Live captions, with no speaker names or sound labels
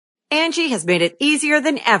Angie has made it easier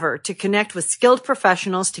than ever to connect with skilled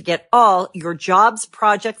professionals to get all your jobs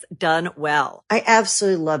projects done well. I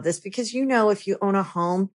absolutely love this because, if you own a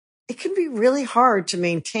home, it can be really hard to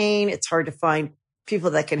maintain. It's hard to find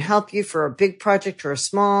people that can help you for a big project or a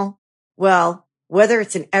small. Well, whether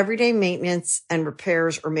it's in everyday maintenance and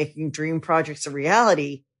repairs or making dream projects a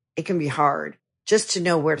reality, it can be hard just to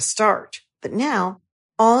know where to start. But now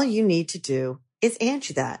all you need to do is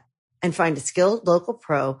Angie that and find a skilled local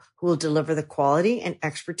pro who will deliver the quality and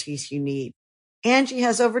expertise you need. Angie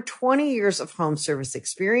has over 20 years of home service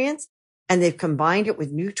experience, and they've combined it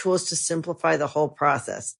with new tools to simplify the whole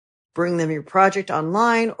process. Bring them your project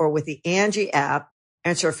online or with the Angie app,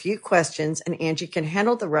 answer a few questions, and Angie can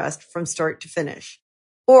handle the rest from start to finish.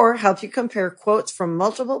 Or help you compare quotes from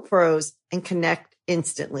multiple pros and connect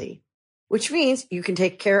instantly, which means you can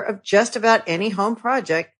take care of just about any home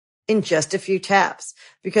project in just a few taps.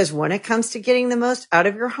 Because when it comes to getting the most out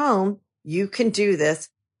of your home, you can do this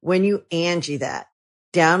when you Angie that.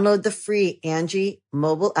 Download the free Angie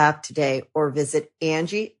mobile app today or visit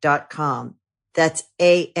Angie.com. That's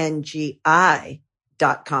ANGI.com.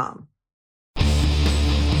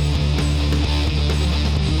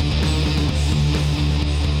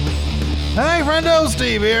 Hey, friendo,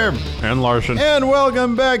 Steve here. And Larson. And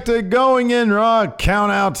welcome back to Going In Raw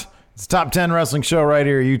Countout. It's a top 10 wrestling show right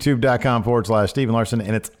here, youtube.com/Steven Larson.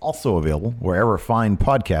 And it's also available wherever fine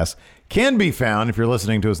podcasts can be found if you're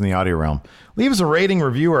listening to us in the audio realm. Leave us a rating,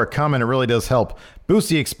 review, or a comment. It really does help boost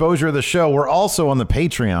the exposure of the show. We're also on the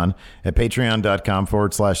Patreon at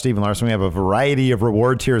patreon.com/Steven Larson. We have a variety of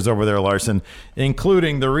reward tiers over there, Larson,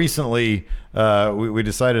 including the recently, we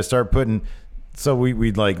decided to start putting... So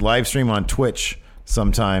we'd like live stream on Twitch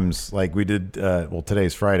sometimes, like we did.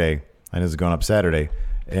 Today's Friday, and it's going up Saturday,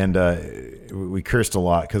 and we cursed a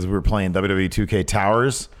lot because we were playing WWE 2K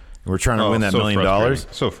Towers. And we're trying to win that $1 million.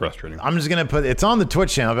 So frustrating. I'm just gonna put it's on the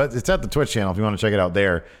Twitch channel. It's at the Twitch channel if you want to check it out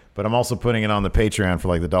there. But I'm also putting it on the Patreon for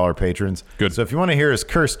like the $1 patrons. Good. So if you want to hear us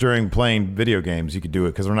curse during playing video games, you could do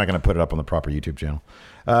it because we're not going to put it up on the proper YouTube channel.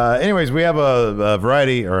 Anyways, we have a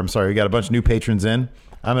variety, or I'm sorry, we got a bunch of new patrons in.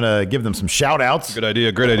 I'm going to give them some shout-outs. Good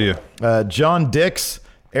idea. Great idea. John Dix,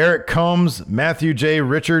 Eric Combs, Matthew J.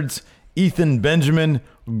 Richards, Ethan Benjamin,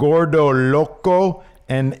 Gordo Loco,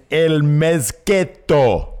 and El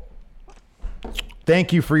Mezqueto.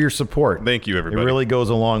 Thank you for your support. Thank you, everybody. It really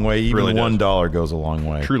goes a long way. Even really $1 goes a long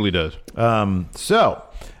way. Truly does. Of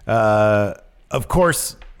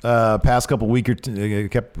course, past week or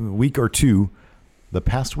two, the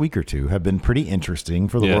past week or two have been pretty interesting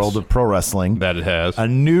for the world of pro wrestling. That it has. A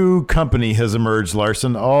new company has emerged,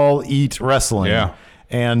 Larson, All Eat Wrestling. Yeah.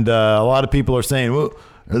 And a lot of people are saying, well,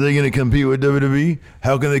 are they going to compete with WWE?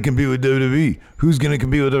 How can they compete with WWE? Who's going to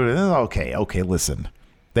compete with WWE? Okay, listen.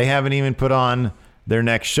 They haven't even put on their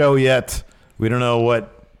next show yet. We don't know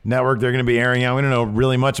what network they're going to be airing out. We don't know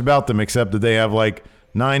really much about them except that they have like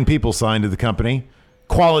 9 people signed to the company.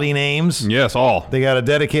 Quality names. Yes, all. They got a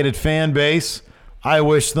dedicated fan base. I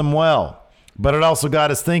wish them well. But it also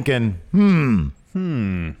got us thinking, who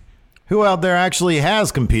out there actually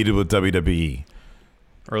has competed with WWE?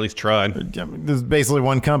 Or at least tried. There's basically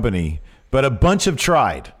one company, but a bunch have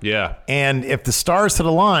tried. Yeah. And if the stars had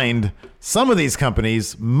aligned, some of these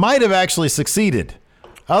companies might have actually succeeded.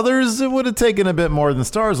 Others, it would have taken a bit more than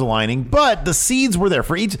stars aligning, but the seeds were there.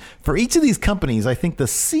 For each of these companies, I think the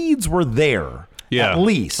seeds were there, at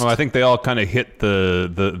least. Well, I think they all kind of hit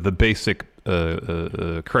the basic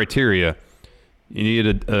criteria. You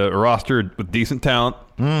needed a roster with decent talent.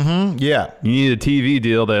 Mm-hmm. Yeah. You needed a TV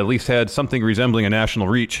deal that at least had something resembling a national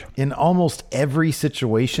reach. In almost every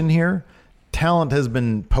situation here, talent has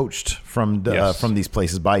been poached from these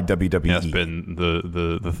places by WWE. That's been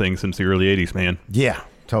the thing since the early 80s, man. Yeah,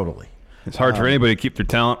 totally. It's hard for anybody to keep their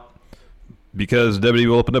talent because WWE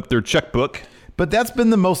will open up their checkbook. But that's been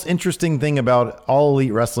the most interesting thing about All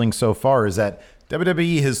Elite Wrestling so far is that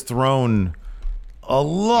WWE has thrown a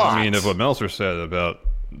lot. I mean, of what Meltzer said about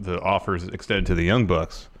the offers extended to the Young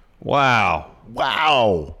Bucks. Wow.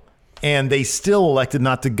 And they still elected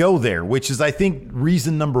not to go there, which is, I think,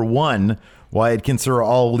 reason number one why I'd consider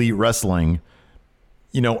All Elite Wrestling,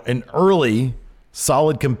 an early,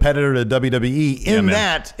 solid competitor to WWE in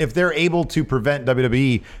that if they're able to prevent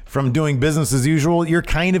WWE from doing business as usual, you're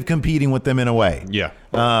kind of competing with them in a way. Yeah.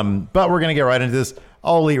 But we're going to get right into this.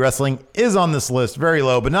 All Elite Wrestling is on this list, very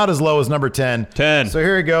low, but not as low as number 10. 10. So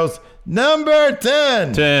here it goes. Number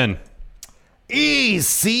 10. 10.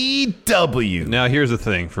 ECW. Now, here's the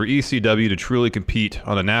thing. For ECW to truly compete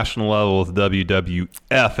on a national level with WWF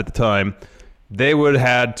at the time, they would have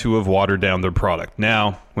had to have watered down their product.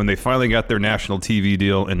 Now, when they finally got their national TV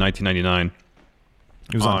deal in 1999,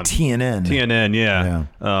 It was on TNN. TNN, yeah.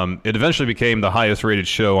 It eventually became the highest rated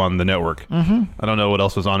show on the network. I don't know what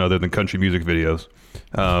else was on other than country music videos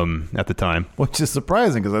at the time. Which is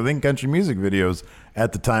surprising because I think country music videos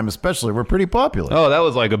at the time especially were pretty popular. Oh, that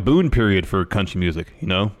was like a boon period for country music, you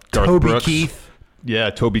know? Garth Toby Brooks. Keith. Yeah,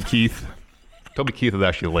 Toby Keith. Toby Keith was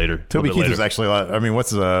actually later. Toby Keith was actually, I mean,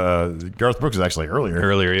 Garth Brooks was actually earlier.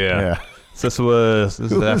 Earlier, yeah. So this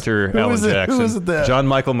is after Alan Jackson. Who was it that? John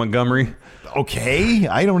Michael Montgomery. Okay,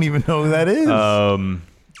 I don't even know who that is.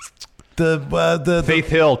 The Faith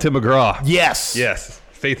Hill, Tim McGraw. Yes.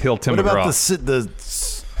 Faith Hill, Tim McGraw. McGraw.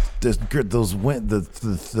 What about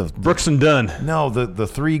the Brooks and Dunn? No, the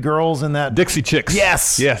three girls in that Dixie Chicks.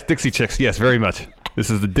 Yes, Dixie Chicks. Yes, very much. This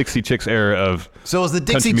is the Dixie Chicks era of. So it was the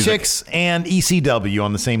Dixie Chicks and ECW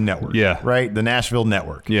on the same network. Yeah, right. The Nashville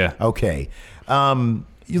network. Yeah. Okay.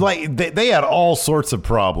 They had all sorts of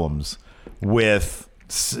problems with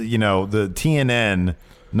the TNN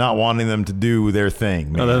not wanting them to do their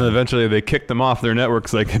thing. And then eventually they kicked them off their network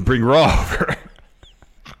so they could bring Raw over.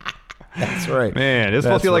 That's right. Man, it's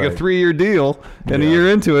supposed to be like a 3-year deal, and a year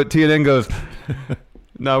into it, TNN goes,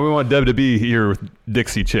 "No, we want WWE here with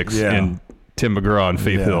Dixie Chicks and Tim McGraw and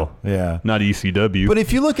Faith Hill. Yeah, not ECW." But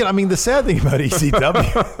if you look at, the sad thing about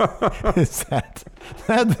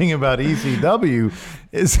ECW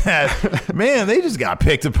is that man, they just got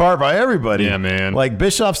picked apart by everybody. Yeah, man. Like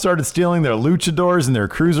Bischoff started stealing their luchadors and their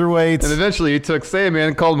cruiserweights, and eventually he took Sandman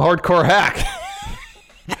and called him Hardcore Hack.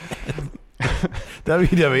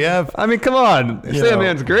 WWF. I mean, come on.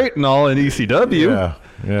 Sandman's great and all in ECW.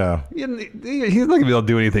 Yeah. He's not going to be able to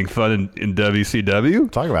do anything fun in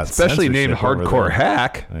WCW. Talk about especially named Hardcore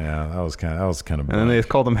Hack. Yeah, that was kind of bunk. And then they just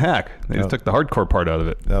called him Hack. They just took the hardcore part out of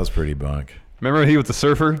it. That was pretty bunk. Remember when he was the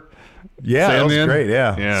Surfer? Yeah, Sandman? that was great.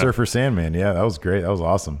 Yeah. Surfer Sandman. Yeah, that was great. That was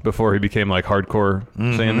awesome. Before he became like Hardcore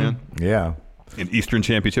Sandman? Yeah. In Eastern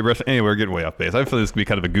Championship Wrestling. Anyway, we're getting way off base. I feel this could be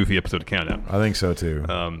kind of a goofy episode to count out. I think so too.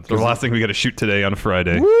 So the last thing we got to shoot today on a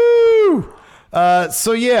Friday. Woo!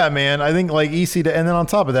 So yeah, man, I think like and then on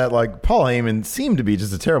top of that, like Paul Heyman seemed to be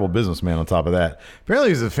just a terrible businessman on top of that. Apparently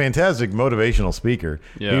he's a fantastic motivational speaker.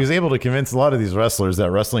 Yeah. He was able to convince a lot of these wrestlers that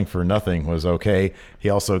wrestling for nothing was okay. He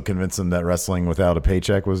also convinced them that wrestling without a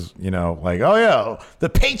paycheck was, like, oh yeah, the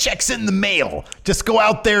paycheck's in the mail. Just go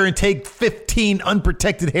out there and take 15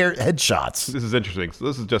 unprotected headshots. This is interesting. So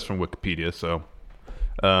this is just from Wikipedia. So,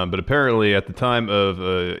 but apparently at the time of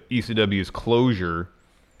ECW's closure,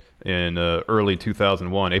 in early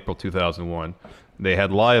 2001, April 2001, they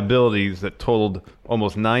had liabilities that totaled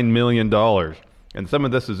almost $9 million. And some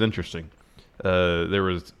of this is interesting. There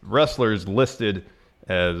was wrestlers listed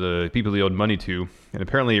as people he owed money to, and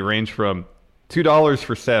apparently it ranged from $2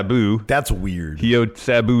 for Sabu. That's weird. He owed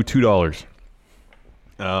Sabu $2.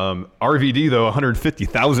 RVD, though,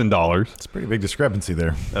 $150,000. It's a pretty big discrepancy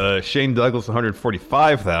there. Shane Douglas,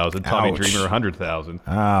 $145,000. Tommy Dreamer, $100,000.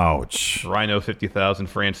 Ouch. Rhino, $50,000.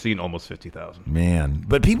 Francine, almost $50,000. Man,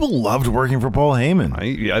 but people loved working for Paul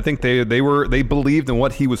Heyman. I think they believed in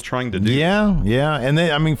what he was trying to do. Yeah,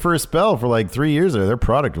 and for a spell, for like 3 years there, their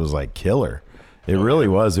product was like killer. It really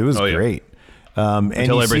was. It was great.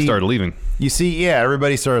 Until everybody started leaving. You see,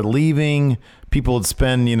 everybody started leaving. People would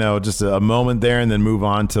spend, just a moment there and then move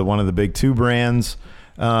on to one of the big two brands.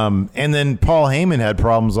 And then Paul Heyman had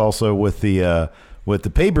problems also with the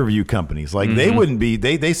pay-per-view companies. Like they wouldn't be,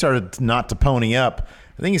 they started not to pony up.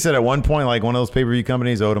 I think he said at one point, like one of those pay-per-view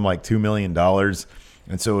companies owed him like $2 million.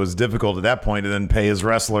 And so it was difficult at that point to then pay his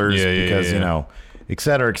wrestlers because,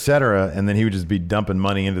 et cetera, and then he would just be dumping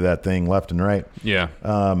money into that thing left and right. Yeah.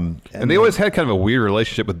 And they always had kind of a weird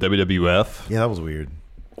relationship with WWF. Yeah, that was weird.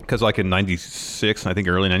 Because like in 96, I think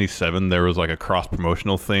early 97, there was like a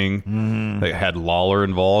cross-promotional thing that had Lawler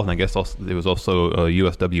involved. And I guess it was also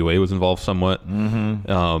USWA was involved somewhat.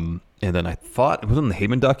 And then I thought, it was in the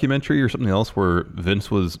Heyman documentary or something else where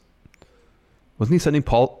Vince wasn't he sending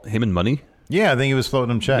Paul Heyman money? Yeah, I think he was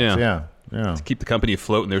floating him checks. Yeah. To keep the company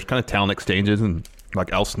afloat. And there's kind of talent exchanges, and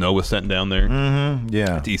like Al Snow was sent down there.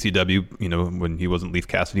 Yeah. To ECW, when he wasn't Leif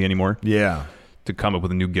Cassidy anymore. Yeah. To come up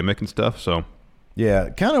with a new gimmick and stuff, so... Yeah,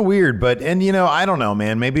 kind of weird, but I don't know,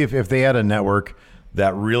 man. Maybe if they had a network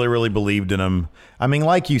that really, really believed in them. I mean,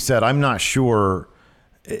 like you said, I'm not sure.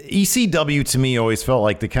 ECW to me always felt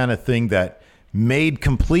like the kind of thing that made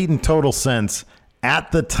complete and total sense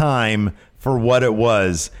at the time for what it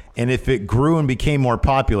was. And if it grew and became more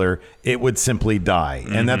popular, it would simply die.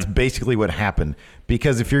 And that's basically what happened.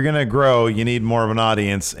 Because if you're going to grow, you need more of an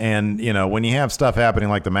audience. And, when you have stuff happening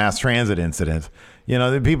like the mass transit incident,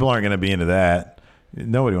 the people aren't going to be into that.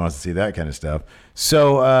 Nobody wants to see that kind of stuff.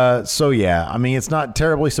 So yeah, I mean, it's not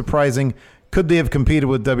terribly surprising. could they have competed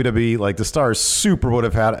with WWE? Like the stars super would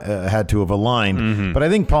have had to have aligned. But I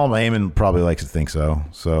think Paul Heyman probably likes to think so.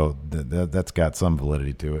 So that's got some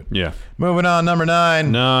validity to it. Yeah. Moving on, number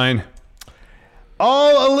 9.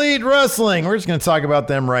 All Elite Wrestling. We're just going to talk about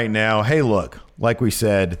them right now. Hey, look, like we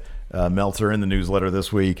said, Meltzer in the newsletter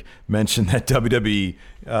this week mentioned that WWE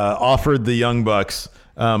offered the Young Bucks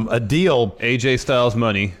a deal. AJ Styles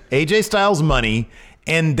money,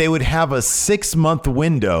 and they would have a 6-month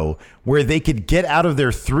window where they could get out of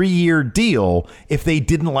their 3-year deal if they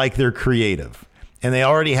didn't like their creative. And they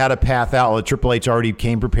already had a path out. Triple H already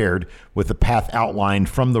came prepared with a path outlined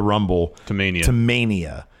from the Rumble to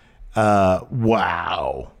Mania.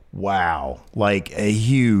 Wow. Like a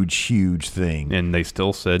huge thing. And they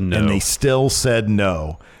still said no.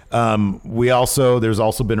 There's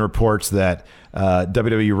also been reports that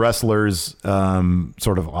WWE wrestlers,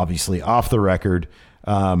 sort of obviously off the record,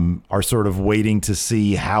 are sort of waiting to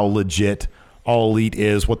see how legit All Elite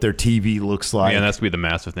is, what their TV looks like. Yeah, that's going to be the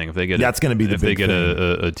massive thing. If they get that's going to be the big thing. If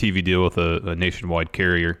they get a TV deal with a nationwide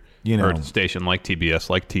carrier, or a station like TBS,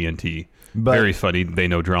 like TNT. But very funny. They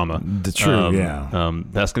know drama. True.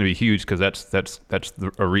 That's going to be huge because that's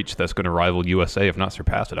a reach that's going to rival USA, if not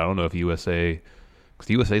surpass it. I don't know if USA, because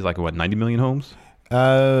USA is like what, 90 million homes.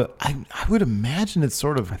 I would imagine it's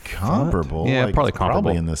sort of comparable. Yeah, like, probably comparable.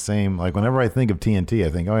 Probably in the same. Like whenever I think of TNT, I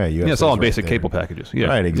think, oh yeah, USA. Yeah, it's all in right basic there. cable packages. Yeah,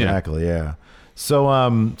 right. Exactly. Yeah. So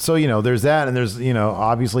there's that, and there's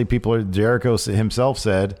obviously Jericho himself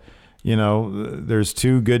said, there's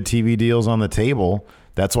 2 good TV deals on the table.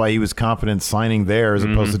 That's why he was confident signing there as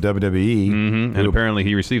opposed to WWE. And apparently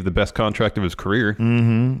he received the best contract of his career.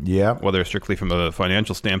 Yeah. Whether strictly from a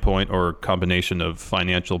financial standpoint or a combination of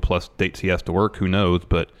financial plus dates he has to work, who knows?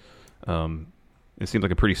 But it seems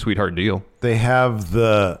like a pretty sweetheart deal. They have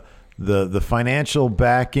the financial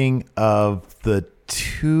backing of the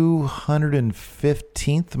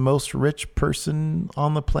 215th most rich person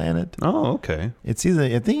on the planet. Oh, okay. It's either,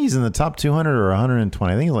 I think he's in the top 200 or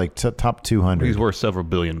 120. I think he's like top 200. He's worth several $1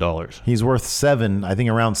 billion. He's worth around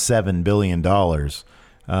 $7 billion.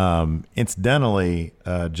 Incidentally,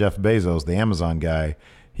 Jeff Bezos, the Amazon guy,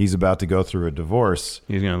 he's about to go through a divorce.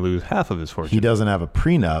 He's going to lose half of his fortune. He doesn't have a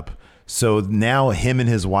prenup. So now him and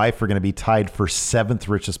his wife are going to be tied for 7th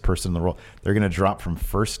richest person in the world. They're going to drop from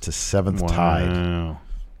 1st to 7th tied.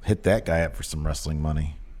 Hit that guy up for some wrestling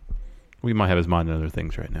money. We might have his mind on other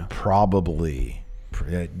things right now. Probably.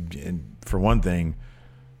 For one thing,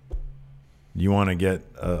 you want to get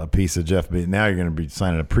a piece of Jeff Bezos. Now you're going to be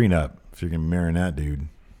signing a prenup if you're going to be marrying that dude.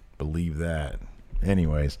 Believe that.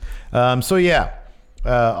 Anyways. All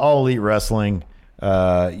Elite Wrestling.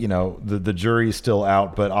 The jury's still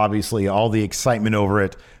out, but obviously all the excitement over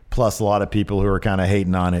it, plus a lot of people who are kind of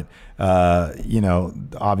hating on it.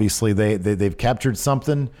 Obviously they've captured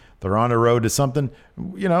something. They're on the road to something.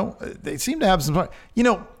 They seem to have some.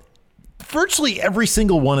 Virtually every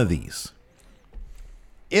single one of these,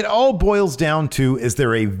 it all boils down to: is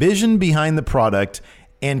there a vision behind the product,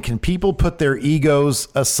 and can people put their egos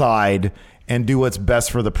aside and do what's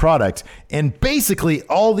best for the product? And basically,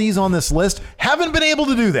 all these on this list haven't been able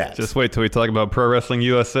to do that. Just wait till we talk about Pro Wrestling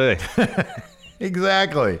USA.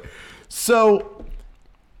 Exactly. So,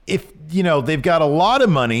 if they've got a lot of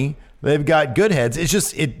money, they've got good heads. It's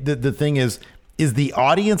just the thing is the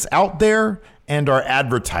audience out there, and are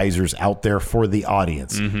advertisers out there for the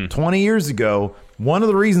audience? 20 years ago, one of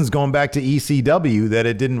the reasons, going back to ECW, that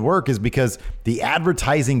it didn't work is because the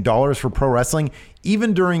advertising dollars for pro wrestling,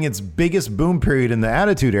 even during its biggest boom period in the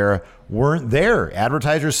Attitude Era, weren't there.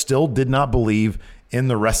 Advertisers still did not believe in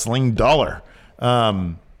the wrestling dollar.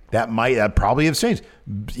 That probably has changed.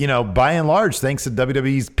 By and large, thanks to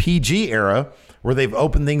WWE's PG era, where they've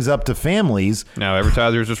opened things up to families. Now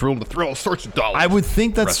advertisers just rule to throw all sorts of dollars. I would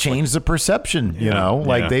think that's changed the perception,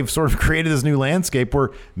 they've sort of created this new landscape where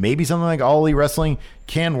maybe something like All Elite Wrestling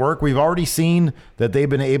can work. We've already seen that they've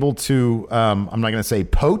been able to, I'm not going to say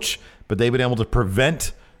poach, but they've been able to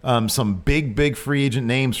prevent some big free agent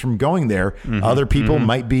names from going there. Other people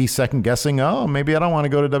might be second guessing, oh, maybe I don't want to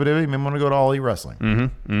go to WWE, maybe I want to go to All Elite Wrestling.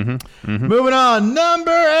 Moving on,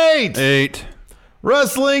 number 8.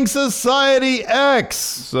 Wrestling Society X.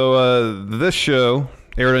 So this show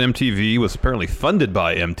aired on MTV, was apparently funded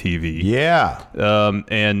by MTV. Yeah.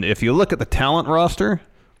 And if you look at the talent roster,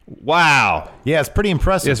 Wow. Yeah, it's pretty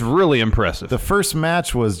impressive. It's really impressive. The first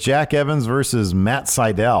match was Jack Evans versus Matt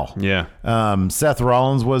Sydal. Yeah. Seth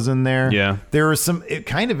Rollins was in there. Yeah. There was some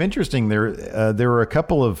kind of interesting. There were a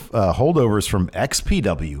couple of holdovers from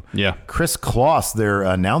XPW. Yeah. Chris Kloss, their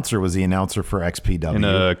announcer, was the announcer for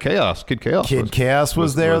XPW. And Chaos. Kid Chaos. Kid Chaos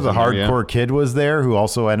was there. The Hardcore Kid was there, who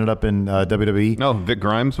also ended up in WWE. No, Vic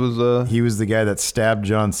Grimes was... He was the guy that stabbed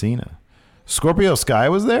John Cena. Scorpio Sky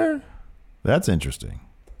was there? That's interesting.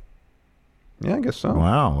 Yeah, I guess so.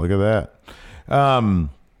 Wow, look at that.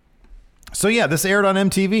 So yeah, this aired on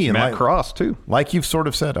MTV. And Matt Cross, too. Like you've sort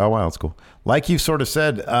of said. Oh, wow, that's cool. Like you've sort of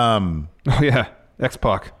said. Oh, yeah.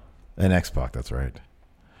 X-Pac. And X-Pac, that's right.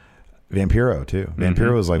 Vampiro, too.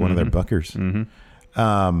 Vampiro was like one of their bookers.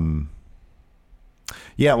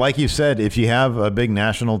 Yeah, like you said, if you have a big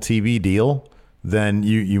national TV deal, then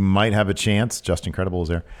you might have a chance. Justin Credible is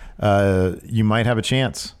there. You might have a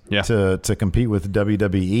chance to compete with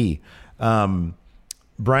WWE.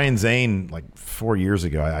 Brian Zane, like 4 years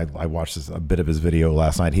ago, I watched a bit of his video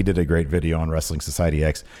last night. He did a great video on Wrestling Society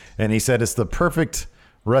X, and he said it's the perfect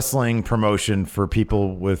wrestling promotion for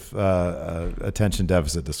people with attention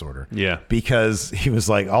deficit disorder. Yeah. Because he was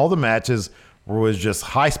like, all the matches was just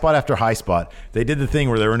high spot after high spot. They did the thing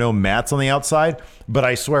where there were no mats on the outside, but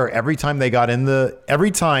I swear every time Sydal,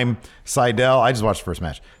 I just watched the first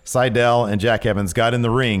match, Sydal and Jack Evans got in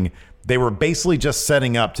the ring, they were basically just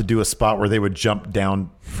setting up to do a spot where they would jump down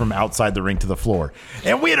from outside the ring to the floor.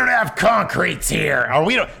 And we don't have concretes here. Or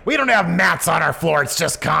we don't have mats on our floor. It's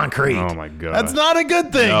just concrete. Oh my God. That's not a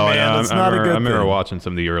good thing, man. That's not a good thing. I remember watching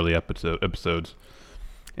some of the early episodes.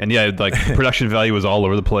 And yeah, like production value was all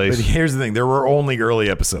over the place. But here's the thing. There were only early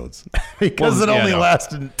episodes because it only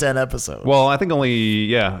lasted 10 episodes. Well, I think only,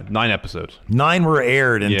 9 episodes. 9 were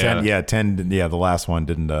aired and 10, the last one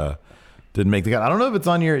didn't make the cut. I don't know if it's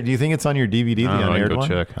on your. Do you think it's on your DVD? The unaired one?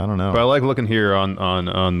 Check. I don't know. But I like looking here on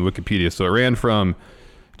Wikipedia. So it ran from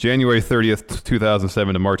January 30th,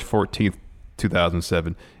 2007 to March 14th,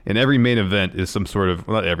 2007. And every main event is some sort of,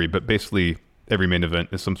 not every, but basically every main event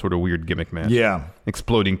is some sort of weird gimmick match. Yeah.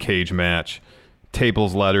 Exploding cage match,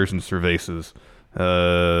 tables, ladders, and cervezas.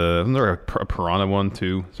 Isn't there a piranha one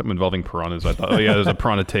too? Something involving piranhas. I thought. Oh yeah, there's a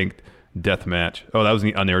piranha tank death match. Oh, that was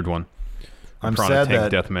the unaired one. I'm piranha sad tank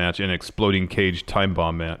that death match and exploding cage time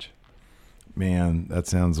bomb match. Man, that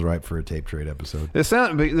sounds right for a tape trade episode. It's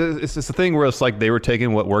just a thing where it's like they were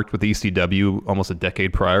taking what worked with ECW almost a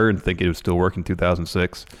decade prior and thinking it would still work in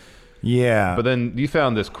 2006. Yeah. But then you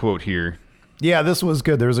found this quote here. Yeah, this was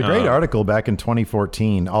good. There was a great article back in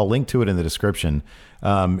 2014. I'll link to it in the description.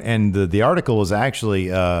 And the article was actually,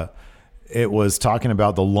 it was talking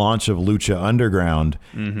about the launch of Lucha Underground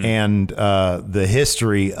and the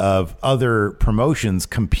history of other promotions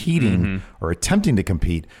competing or attempting to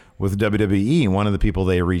compete with WWE. And one of the people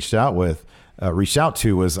they reached out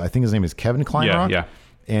to was, I think his name is Kevin Kleinrock. Yeah.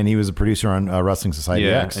 And he was a producer on Wrestling Society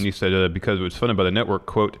X. And he said because it was funded by the network,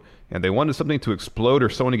 quote, and they wanted something to explode or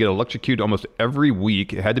someone to get electrocuted almost every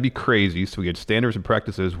week. It had to be crazy, so we had standards and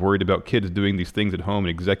practices, worried about kids doing these things at home, and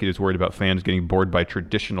executives worried about fans getting bored by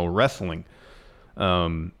traditional wrestling.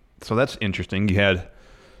 So that's interesting. You had,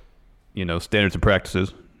 standards and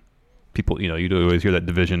practices. People, you'd always hear that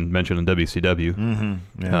division mentioned in WCW.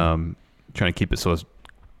 Trying to keep it so it's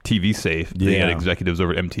TV safe. They had executives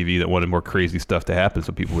over at MTV that wanted more crazy stuff to happen,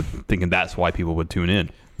 so people would thinking that's why people would tune in.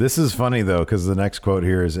 This is funny, though, because the next quote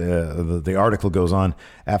here is the article goes on.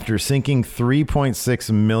 After sinking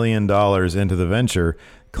 $3.6 million into the venture,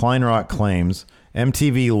 Kleinrock claims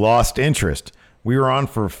MTV lost interest. We were on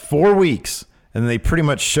for 4 weeks, and they pretty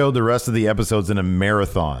much showed the rest of the episodes in a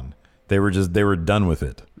marathon. They were done with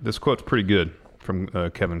it. This quote's pretty good from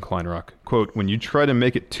Kevin Kleinrock. Quote, when you try to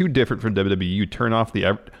make it too different from WWE, you turn off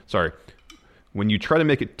the... When you try to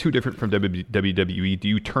make it too different from WWE, do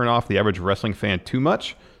you turn off the average wrestling fan too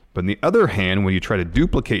much? But on the other hand, when you try to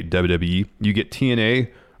duplicate WWE, you get TNA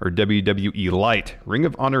or WWE Light. Ring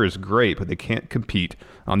of Honor is great, but they can't compete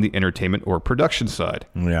on the entertainment or production side.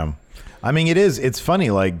 Yeah. I mean, it's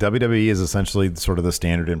funny, like WWE is essentially sort of the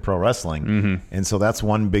standard in pro wrestling. And so that's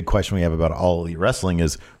one big question we have about All Elite Wrestling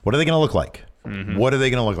is, what are they going to look like? What are they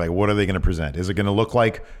going to look like? What are they going to present? Is it going to look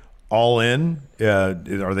like All In? Are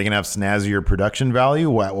they going to have snazzier production value?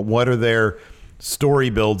 What are their story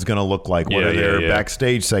builds going to look like? What are their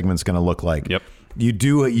backstage segments going to look like? Yep. You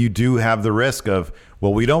do have the risk of,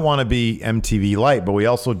 well, we don't want to be MTV Light, but we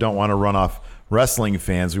also don't want to run off wrestling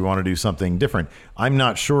fans. We want to do something different. I'm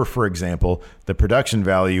not sure, for example, the production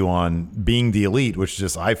value on Being the Elite, which is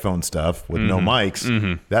just iPhone stuff with no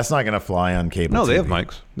mics, that's not going to fly on cable No, TV. they have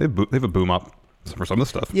mics. They have a boom up. For some of the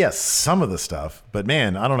stuff. Yes, some of the stuff. But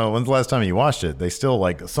man, I don't know. When's the last time you watched it? They still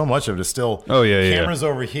like so much of it is still. Oh yeah, cameras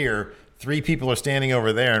over here. 3 people are standing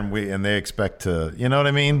over there, and they expect to. You know what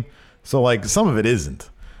I mean? So like some of it isn't.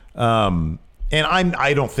 And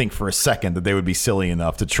I don't think for a second that they would be silly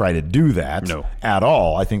enough to try to do that at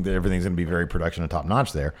all. I think that everything's going to be very production and top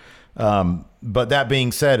notch there. But that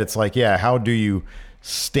being said, it's like, yeah, how do you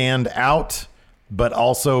stand out, but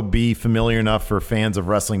also be familiar enough for fans of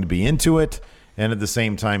wrestling to be into it, and at the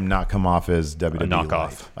same time not come off as WWE a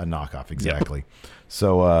knockoff. A knockoff, exactly. Yep.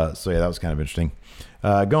 So yeah, that was kind of interesting.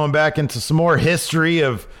 Going back into some more history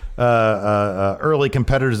of early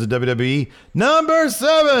competitors of WWE. Number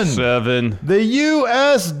 7. The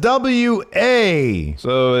USWA.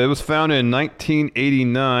 So it was founded in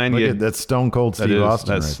 1989. Look at that Stone Cold Steve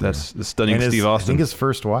Austin. That's the stunning Steve Austin. I think his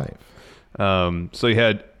first wife. So you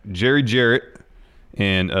had Jerry Jarrett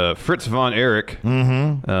and Fritz von Erich,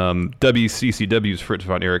 WCCW's Fritz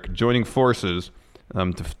von Erich, joining forces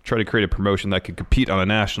to try to create a promotion that could compete on a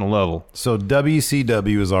national level. So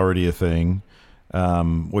WCW is already a thing.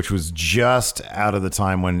 Which was just out of the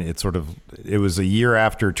time when it was a year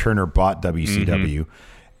after Turner bought WCW,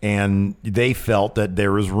 and they felt that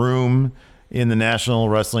there was room in the national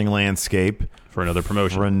wrestling landscape for another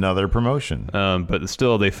promotion. But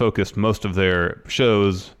still, they focused most of their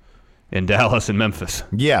shows in Dallas and Memphis.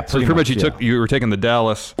 Yeah, so pretty much you were taking the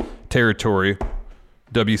Dallas territory,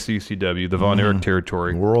 WCCW, the Von Erich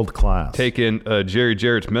territory. World class. Taking Jerry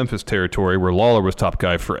Jarrett's Memphis territory, where Lawler was top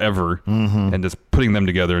guy forever, and just putting them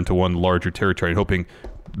together into one larger territory, and hoping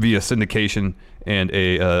via syndication and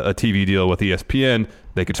a TV deal with ESPN,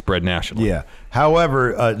 they could spread nationally. Yeah.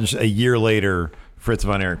 However, a year later, Fritz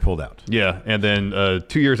von Erich pulled out. Yeah, and then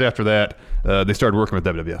 2 years after that, they started working with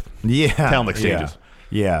WWF. Yeah. Talent exchanges.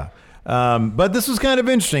 Yeah. But this was kind of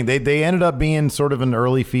interesting. They ended up being sort of an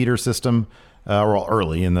early feeder system.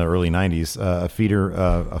 Early in the early 90s,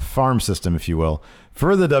 a farm system, if you will,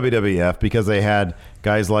 for the WWF, because they had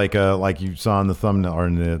guys like you saw in the thumbnail or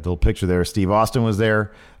in the little picture there. Steve Austin was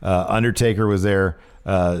there, Undertaker was there,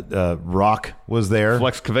 Rock was there,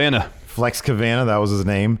 Flex Cavana, that was his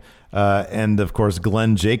name, and of course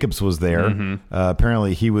Glenn Jacobs was there.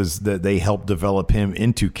 Apparently, they helped develop him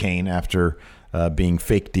into Kane after being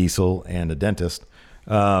fake Diesel and a dentist.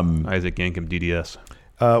 Isaac Yankem, DDS.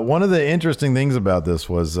 One of the interesting things about this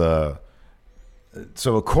was, so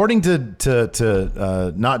according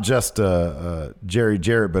to not just Jerry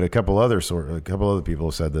Jarrett, but a couple other people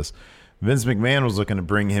have said this. Vince McMahon was looking to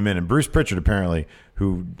bring him in, and Bruce Pritchard, apparently,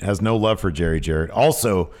 who has no love for Jerry Jarrett,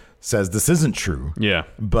 also says this isn't true. Yeah,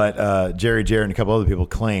 but Jerry Jarrett and a couple other people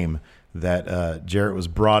claim that Jarrett was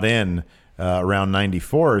brought in around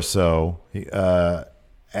 '94 or so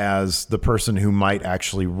as the person who might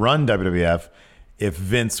actually run WWF if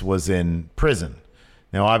Vince was in prison.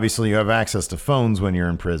 Now, obviously, you have access to phones when you're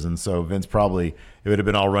in prison, so Vince it would have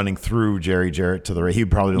been all running through Jerry Jarrett to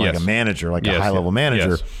he'd probably be like a manager, a high-level manager.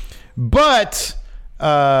 Yes. But,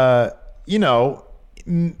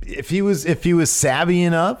 if he was savvy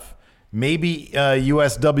enough, maybe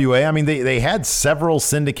USWA, I mean, they had several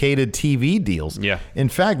syndicated TV deals. Yeah. In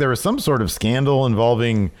fact, there was some sort of scandal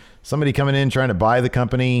involving somebody coming in trying to buy the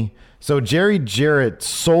company. So Jerry Jarrett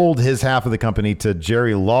sold his half of the company to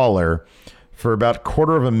Jerry Lawler for about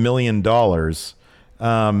 $250,000.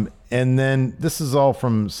 And then this is all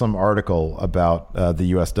from some article about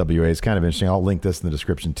the USWA. It's kind of interesting. I'll link this in the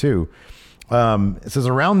description too. It says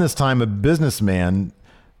around this time, a businessman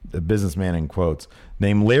in quotes,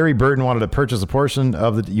 named Larry Burton wanted to purchase a portion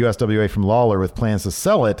of the USWA from Lawler with plans to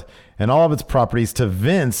sell it and all of its properties to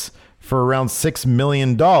Vince for around $6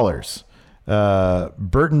 million.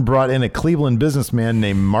 Burton brought in a Cleveland businessman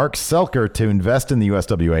named Mark Selker to invest in the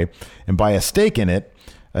USWA and buy a stake in it.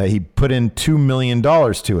 He put in $2 million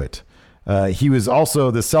to it.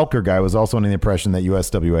 The Selker guy was also under the impression that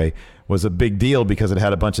USWA was a big deal because it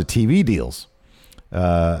had a bunch of TV deals.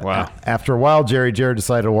 Wow. After a while, Jerry Jarrett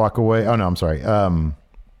decided to walk away. Oh, no, I'm sorry.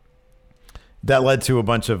 That led to a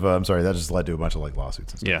bunch of, that just led to a bunch of like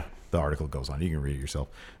lawsuits and stuff. Yeah. The article goes on. You can read it yourself.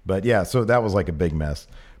 But yeah, so that was like a big mess.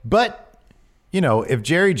 But, if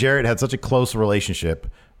Jerry Jarrett had such a close relationship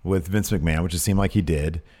with Vince McMahon, which it seemed like he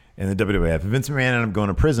did, in the WWF, if Vince McMahon ended up going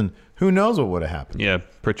to prison, who knows what would have happened? Yeah,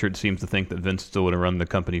 Pritchard seems to think that Vince still would have run the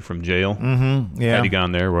company from jail Yeah. had he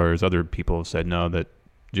gone there, whereas other people have said no, that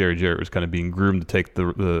Jerry Jarrett was kind of being groomed to take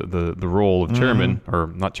the role of chairman, or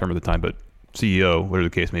not chairman at the time, but CEO, whatever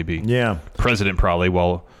the case may be. Yeah. President probably,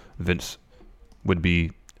 while Vince would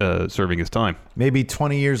be serving his time. Maybe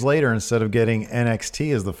 20 years later, instead of getting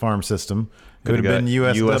NXT as the farm system, it would have been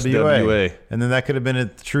USWA. And then that could have been a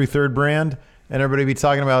true third brand. and everybody be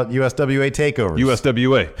talking about USWA takeovers.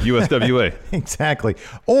 USWA. Exactly.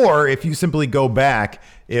 Or if you simply go back,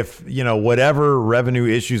 if, whatever revenue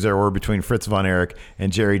issues there were between Fritz von Erich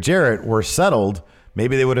and Jerry Jarrett were settled,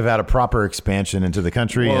 maybe they would have had a proper expansion into the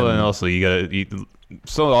country. Well, and also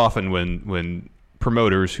so often when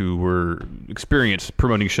promoters who were experienced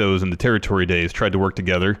promoting shows in the territory days tried to work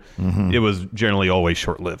together, it was generally always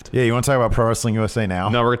short-lived. Yeah, you want to talk about Pro Wrestling USA now?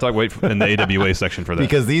 No, we're going to talk in the AWA section for that.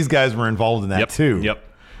 Because these guys were involved in that too.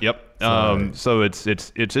 Yep. So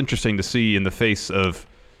it's interesting to see in the face of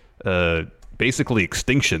basically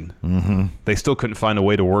extinction, they still couldn't find a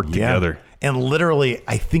way to work together. And literally,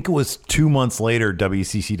 I think it was 2 months later,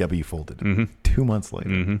 WCCW folded. 2 months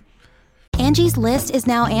later. Angie's List is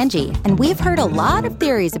now Angie, and we've heard a lot of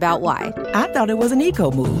theories about why. I thought it was an eco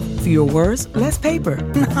move. Fewer words, less paper.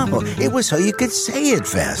 No, it was so you could say it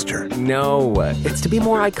faster. No, it's to be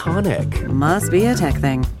more iconic. Must be a tech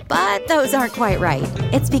thing. But those aren't quite right.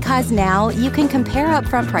 It's because now you can compare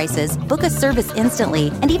upfront prices, book a service instantly,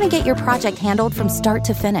 and even get your project handled from start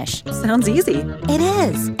to finish. Sounds easy. It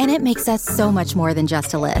is, and it makes us so much more than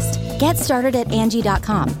just a list. Get started at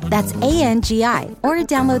Angie.com. That's ANGI, or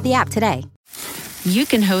download the app today. You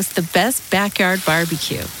can host the best backyard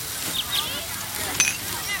barbecue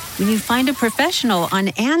when you find a professional on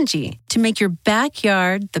Angie to make your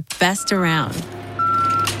backyard the best around.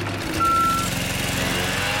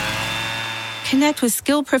 Connect with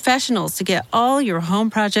skilled professionals to get all your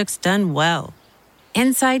home projects done well.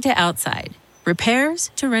 Inside to outside,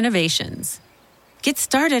 repairs to renovations. Get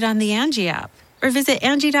started on the Angie app or visit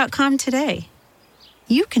Angie.com today.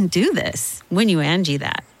 You can do this when you Angie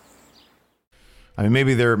that. I mean,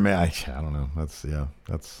 maybe they're. I don't know.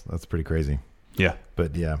 That's pretty crazy. Yeah.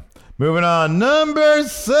 But yeah. Moving on. Number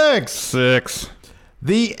 6.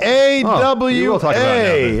 The AWA. We'll talk about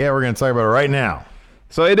it now, yeah, we're going to talk about it right now.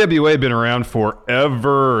 So AWA been around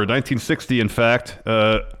forever. 1960, in fact.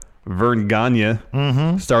 Vern Gagne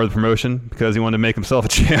started the promotion because he wanted to make himself a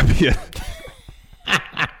champion.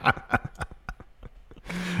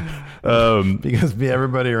 Because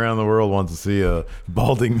everybody around the world wants to see a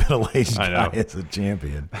balding middle-aged guy as a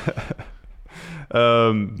champion.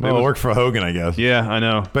 It worked for Hogan, I guess. Yeah, I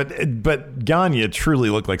know. But Gagne truly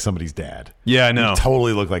looked like somebody's dad. Yeah, I know. He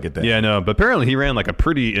totally looked like a dad. Yeah, I know. But apparently he ran like a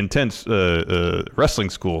pretty intense wrestling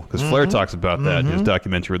school, because Flair talks about that in his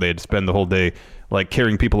documentary, where they had to spend the whole day like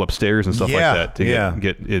carrying people upstairs and stuff like that to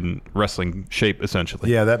get in wrestling shape,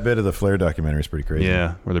 essentially. Yeah, that bit of the Flair documentary is pretty crazy.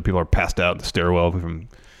 Yeah, where the people are passed out in the stairwell from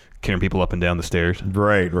carrying people up and down the stairs.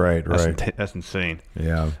 Right. That's insane.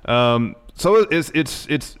 Yeah. So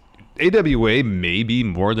it's AWA, maybe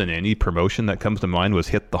more than any promotion that comes to mind, was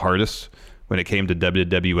hit the hardest when it came to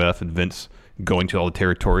WWF and Vince going to all the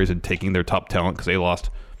territories and taking their top talent, because they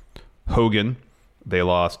lost Hogan, they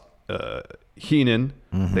lost Heenan,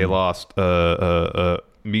 they lost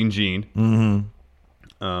Mean Gene.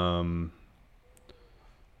 Let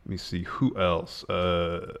me see who else.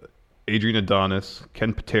 Adrian Adonis,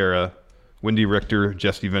 Ken Patera, Wendy Richter,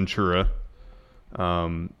 Jesse Ventura.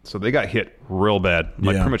 So they got hit real bad,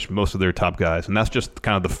 pretty much most of their top guys, and that's just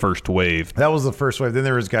kind of the first wave. That was the first wave. Then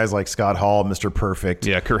there was guys like Scott Hall, Mr. Perfect.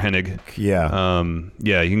 Yeah, Kurt Hennig. Yeah.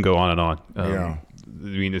 You can go on and on. Yeah. I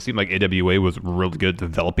mean, it seemed like AWA was really good at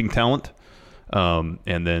developing talent. And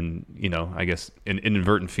then, I guess an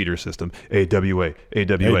inadvertent feeder system. AWA.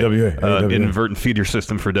 Inadvertent feeder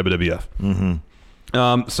system for WWF.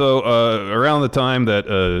 So around the time that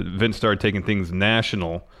Vince started taking things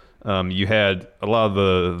national, you had a lot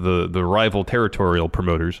of the rival territorial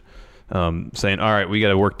promoters saying, all right, we got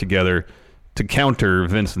to work together to counter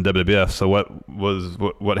Vince and WWF. So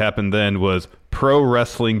what happened then was Pro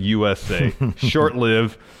Wrestling USA.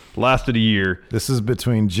 Short-lived, lasted a year. This is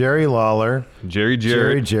between Jerry Lawler, Jerry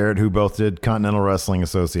Jarrett, who both did Continental Wrestling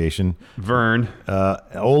Association, Vern,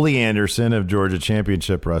 Ole Anderson of Georgia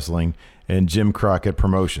Championship Wrestling, and Jim Crockett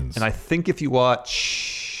Promotions. And I think if you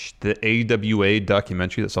watch the AWA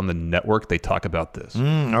documentary that's on the network, they talk about this.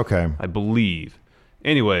 Okay. I believe.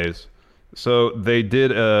 Anyways, so they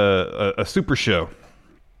did a super show,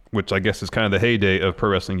 which I guess is kind of the heyday of Pro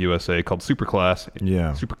Wrestling USA, called Super Clash.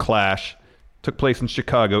 Yeah. Super Clash. Took place in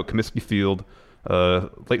Chicago at Comiskey Field,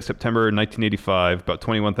 late September 1985, about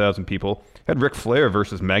 21,000 people. Had Ric Flair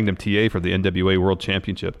versus Magnum TA for the NWA World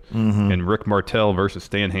Championship, and Rick Martel versus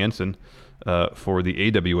Stan Hansen for the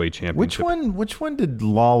AWA Championship. Which one did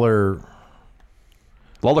Lawler?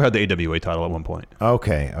 Lawler had the AWA title at one point.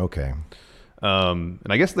 Okay. And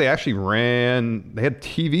I guess they actually they had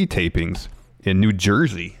TV tapings in New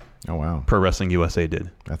Jersey. Oh, wow. Pro Wrestling USA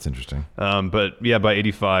did. That's interesting. But yeah, by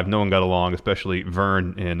 85, no one got along, especially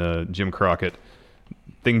Vern and Jim Crockett.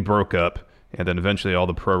 Thing broke up. and then eventually all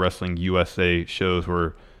the Pro Wrestling USA shows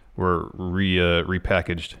were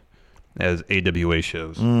repackaged as AWA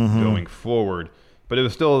shows going forward. But it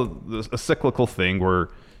was still a cyclical thing where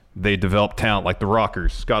they developed talent like the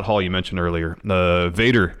Rockers, Scott Hall, you mentioned earlier,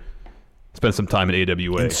 Vader. Spent some time at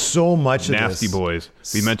AWA. And so much of Nasty this. Boys.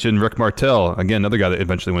 We mentioned Rick Martel, again, another guy that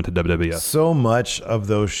eventually went to WWF. So much of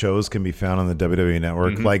those shows can be found on the WWE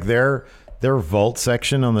Network. Like their vault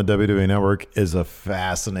section on the WWE Network is a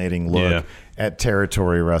fascinating look at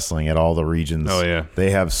territory wrestling at all the regions. Oh, yeah.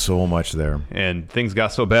 They have so much there. And things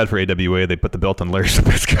got so bad for AWA, they put the belt on Larry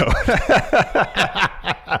Zbyszko.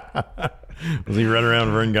 Was he running around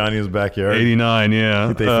Vern Gagne's backyard? 89, yeah. I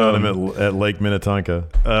think they found him at Lake Minnetonka.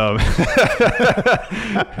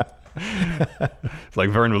 It's like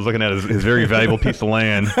Vern was looking at his very valuable piece of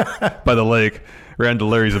land by the lake, ran to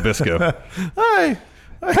Larry Zbyszko. Hey,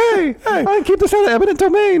 I can keep this out of eminent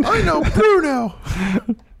domain. I know Bruno.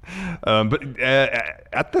 But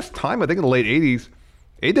at this time, I think in the late 80s,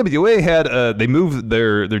 AWA had they moved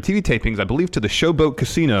their TV tapings, I believe, to the Showboat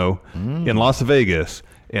Casino in Las Vegas.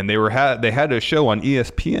 And they had a show on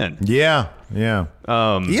ESPN. Yeah.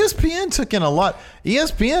 ESPN took in a lot.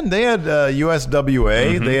 ESPN, they had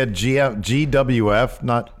USWA, they had GWF,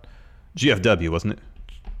 not GFW, wasn't it?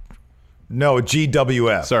 No,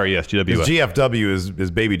 GWF. Sorry, yes, GWF. GFW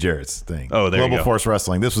is Baby Jarrett's thing. Oh, there you Global go. Force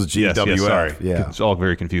Wrestling. This was GWF. Yes, sorry. Yeah, It's all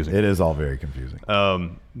very confusing. it is all very confusing.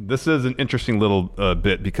 This is an interesting little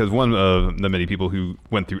bit because one of the many people who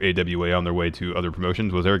went through AWA on their way to other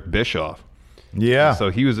promotions was Eric Bischoff. Yeah.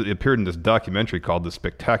 So he appeared in this documentary called The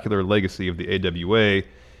Spectacular Legacy of the AWA,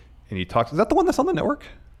 and he talks. Is that the one that's on the network?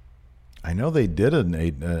 I know they did an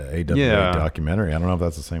AWA documentary. I don't know if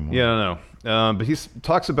that's the same one. Yeah, I don't know. But he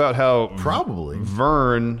talks about how Probably.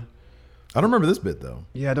 Vern. I don't remember this bit, though.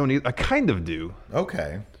 Yeah, I don't. I kind of do.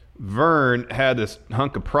 Okay. Vern had this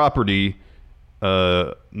hunk of property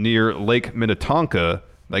near Lake Minnetonka.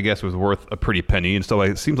 I guess was worth a pretty penny, and so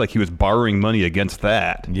it seems like he was borrowing money against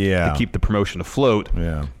that to keep the promotion afloat.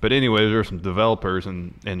 Yeah. But anyway, there were some developers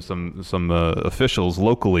and some officials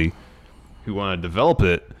locally who wanted to develop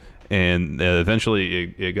it, and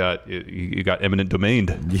eventually it got eminent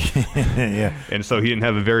domained. Yeah. And so he didn't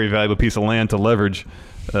have a very valuable piece of land to leverage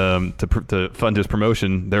to fund his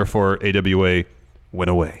promotion. Therefore, AWA went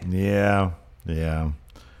away. Yeah.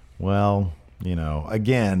 Well,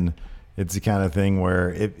 again, it's the kind of thing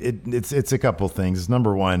where it's a couple things. It's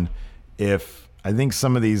number one, if I think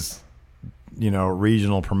some of these,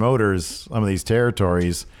 regional promoters, some of these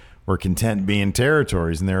territories were content being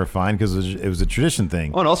territories, and they were fine because it was a tradition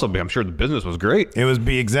thing. Oh, and also, I'm sure the business was great. It was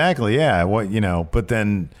exactly, yeah. But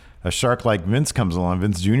then a shark like Vince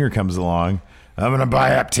Jr. comes along. I'm going to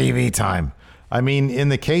buy up TV time. I mean, in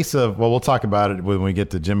the case of, we'll talk about it when we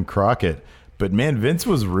get to Jim Crockett. But man, Vince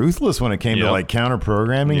was ruthless when it came to like counter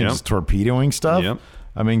programming and just torpedoing stuff. Yep.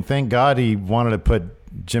 I mean, thank God he wanted to put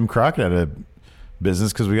Jim Crockett out of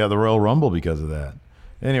business because we got the Royal Rumble because of that.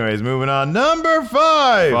 Anyways, moving on. Number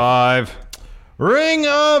 5. Ring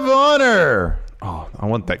of Honor. Oh, I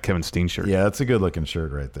want that Kevin Steen shirt. Yeah, that's a good looking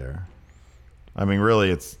shirt right there. I mean,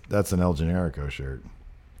 really, that's an El Generico shirt.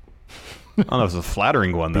 I don't know if it's a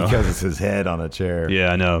flattering one, though. Because it's his head on a chair.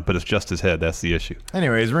 Yeah, I know, but it's just his head. That's the issue.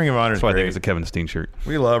 Anyways, Ring of Honor is That's why great. I think it's a Kevin Steen shirt.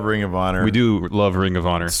 We love Ring of Honor. We do love Ring of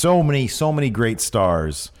Honor. So many great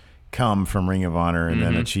stars come from Ring of Honor and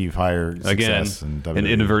then achieve higher success. Again, in WWE. an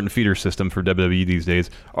inadvertent feeder system for WWE these days.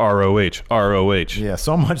 ROH. Yeah,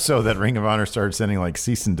 so much so that Ring of Honor started sending like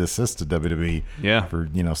cease and desist to WWE. Yeah. For,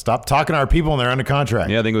 stop talking to our people and they're under contract.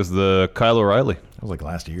 Yeah, I think it was the Kyle O'Reilly. That was like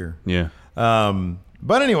last year. Yeah.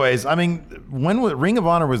 But anyways, I mean, when Ring of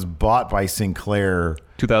Honor was bought by Sinclair?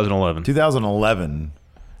 2011. 2011.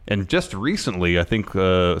 And just recently, I think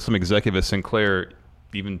some executive at Sinclair,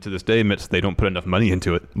 even to this day, admits they don't put enough money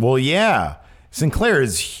into it. Well, yeah. Sinclair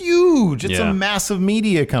is huge. It's a massive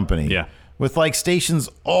media company. Yeah. With like stations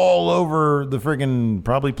all over the friggin'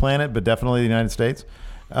 probably planet, but definitely the United States.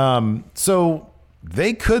 So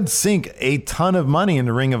they could sink a ton of money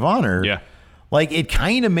into Ring of Honor. Yeah. Like, it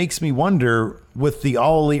kind of makes me wonder with the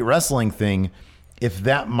All Elite Wrestling thing if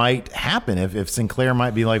that might happen, if Sinclair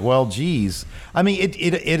might be like, well, geez. I mean, it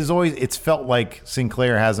is always, it's felt like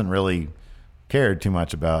Sinclair hasn't really cared too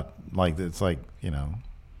much about, like, it's like,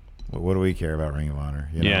 what do we care about Ring of Honor?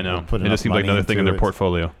 No. We'll put It enough just seems like money another thing in into their it.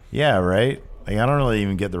 portfolio. Yeah, right? Like, I don't really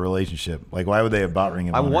even get the relationship. Like, why would they have bought Ring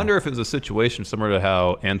of I Honor? wonder if it was a situation similar to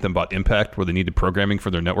how Anthem bought Impact, where they needed programming for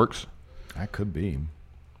their networks. That could be.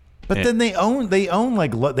 But then they own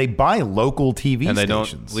like they buy local TV and they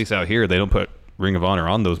stations. don't, at least out here, they don't put Ring of Honor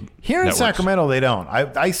on those Here networks. in Sacramento, they don't.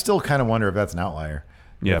 I still kind of wonder if that's an outlier.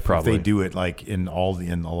 Yeah, probably. If they do it like in a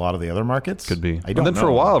lot of the other markets. Could be. I don't know. And then for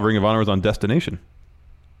a while, Ring of Honor was on Destination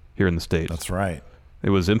here in the States. That's right. It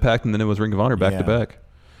was Impact, and then it was Ring of Honor back to back.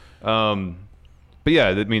 But yeah,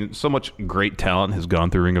 I mean, so much great talent has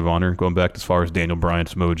gone through Ring of Honor, going back as far as Daniel Bryan,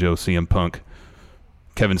 Samoa Joe, CM Punk,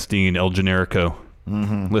 Kevin Steen, El Generico.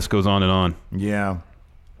 List goes on and on. Yeah.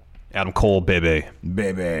 Adam Cole, Bebe.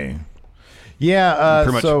 Yeah.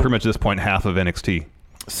 Pretty much at this point, half of NXT.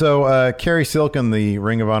 So Kerry Silkin, the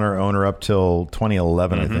Ring of Honor owner up till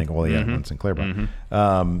 2011, I think. Well, yeah, when Sinclair bought,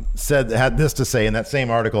 had this to say in that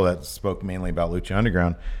same article that spoke mainly about Lucha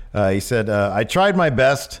Underground. He said, "I tried my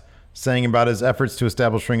best." Saying about his efforts to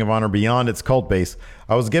establish Ring of Honor beyond its cult base.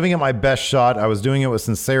 I was giving it my best shot. I was doing it with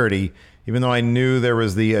sincerity. Even though I knew there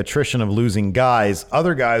was the attrition of losing guys,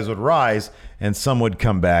 other guys would rise and some would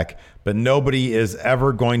come back. But nobody is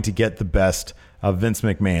ever going to get the best of Vince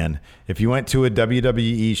McMahon. If you went to a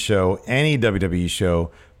WWE show, any WWE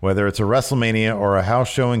show, whether it's a WrestleMania or a house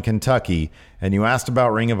show in Kentucky, and you asked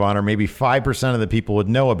about Ring of Honor, maybe 5% of the people would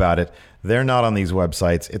know about it. They're not on these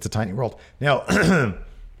websites. It's a tiny world. Now,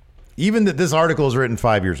 even that this article was written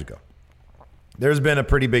 5 years ago, there's been a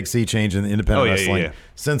pretty big sea change in independent wrestling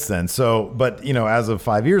since then. So, but as of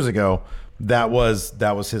 5 years ago, that was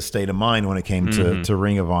his state of mind when it came to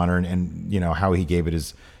Ring of Honor and how he gave it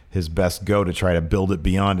his best go to try to build it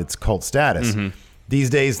beyond its cult status. These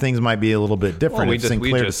days, things might be a little bit different. Well,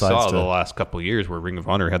 we just saw the last couple of years where Ring of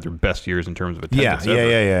Honor had their best years in terms of attendance.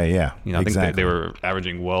 Yeah. I think they were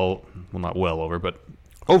averaging not well over, but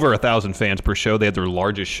over 1,000 fans per show. They had their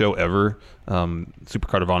largest show ever,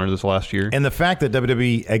 Supercard of Honor, this last year. And the fact that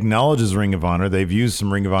WWE acknowledges Ring of Honor, they've used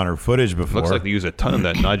some Ring of Honor footage before. Looks like they use a ton of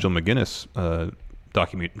that Nigel McGuinness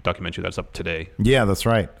documentary that's up today. Yeah, that's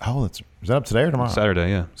right. Oh, is that up today or tomorrow?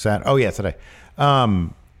 Saturday, yeah. Today.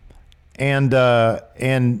 And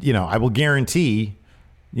I will guarantee,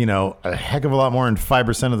 a heck of a lot more than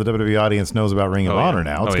 5% of the WWE audience knows about Ring of Honor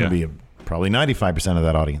now. It's going to be probably 95% of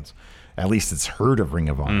that audience. At least it's heard of Ring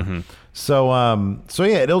of Honor. So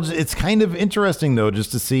yeah, it's kind of interesting though,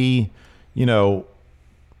 just to see,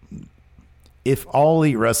 if All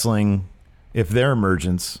Elite Wrestling, if their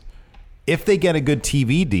emergence, if they get a good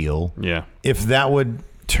TV deal, if that would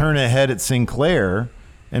turn ahead at Sinclair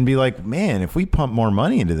and be like, man, if we pump more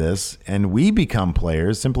money into this and we become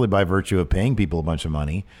players simply by virtue of paying people a bunch of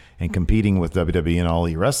money and competing with WWE and All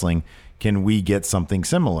Elite Wrestling, can we get something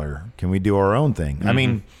similar? Can we do our own thing? I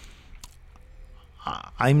mean,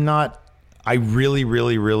 I really,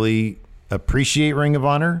 really, really appreciate Ring of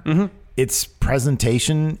Honor. Its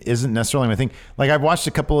presentation isn't necessarily my thing. Like, I've watched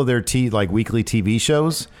a couple of their weekly TV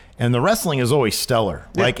shows, and the wrestling is always stellar.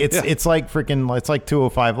 It's like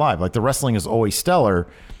 205 Live. Like, the wrestling is always stellar.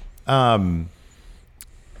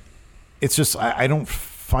 It's just I don't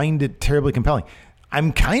find it terribly compelling.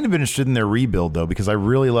 I'm kind of interested in their rebuild, though, because I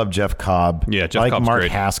really love Jeff Cobb. Yeah, Jeff Cobb's Mark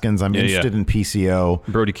great. Haskins. I'm interested in PCO.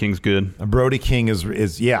 Brody King's good. Brody King is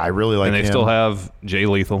I really like him. And they still have Jay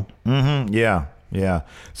Lethal. Yeah.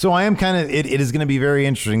 So I am kind of, it is going to be very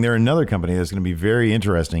interesting. They're another company that's going to be very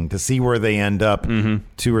interesting to see where they end up 2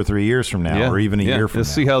 or 3 years from now, or even a year from now.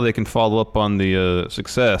 Let's see how they can follow up on the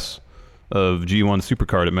success of G1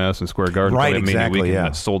 Supercard at Madison Square Garden. Right, exactly,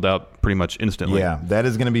 That sold out pretty much instantly. Yeah, that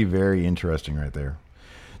is going to be very interesting right there.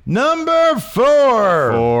 Number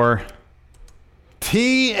 4.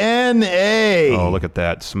 TNA. Oh, look at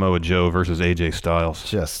that. Samoa Joe versus AJ Styles.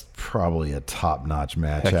 Just probably a top-notch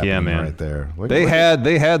match. Heck yeah, man. Right there. They had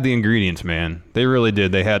the ingredients, man. They really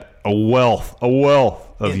did. They had a wealth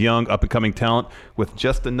of young, up-and-coming talent with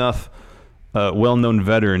just enough well-known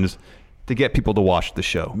veterans to get people to watch the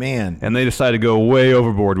show. Man. And they decided to go way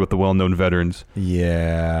overboard with the well-known veterans.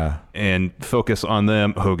 Yeah. And focus on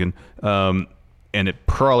them, Hogan. And it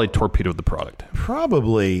probably torpedoed the product.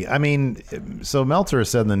 Probably. I mean, so Meltzer has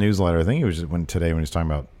said in the newsletter, I think it was today when he was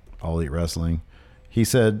talking about All Elite Wrestling, he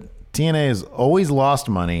said TNA has always lost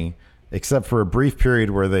money except for a brief period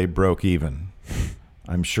where they broke even.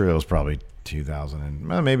 I'm sure it was probably 2000 and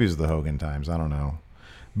maybe it was the Hogan times. I don't know.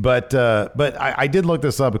 But I did look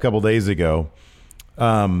this up a couple days ago.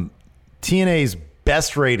 TNA's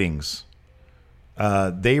best ratings,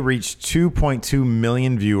 they reached 2.2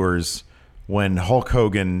 million viewers when Hulk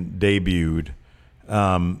Hogan debuted,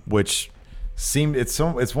 which seemed it's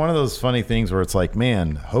one of those funny things where it's like,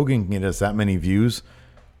 man, Hogan can get us that many views,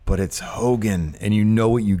 but it's Hogan, and you know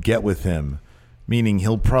what you get with him, meaning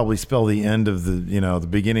he'll probably spell the end of the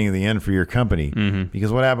beginning of the end for your company.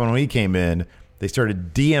 Because what happened when he came in, they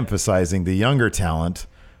started de-emphasizing the younger talent.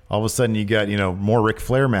 All of a sudden, you got more Ric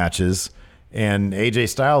Flair matches, And AJ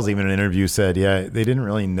Styles, even in an interview, said, yeah, they didn't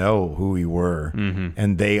really know who we were.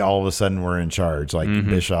 And they all of a sudden were in charge, like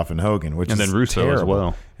Bischoff and Hogan, which and is then Russo terrible. as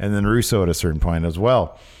well. And then Russo at a certain point as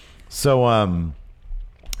well. So, and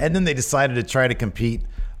then they decided to try to compete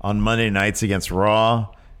on Monday nights against Raw.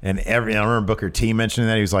 And I remember Booker T mentioning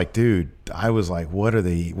that. He was like, dude, I was like, what are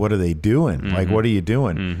they doing? Like, what are you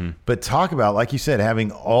doing? But talk about, like you said,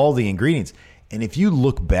 having all the ingredients. And if you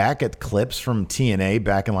look back at clips from TNA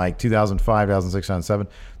back in like 2005, 2006, 2007,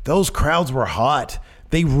 those crowds were hot.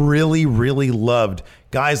 They really, really loved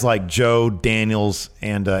guys like Joe Daniels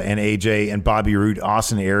and AJ and Bobby Roode,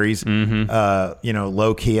 Austin Aries.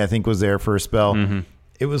 Low Key, I think, was there for a spell.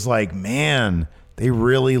 It was like, man, they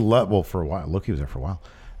really loved. Well, for a while, Low Key was there for a while.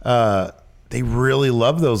 They really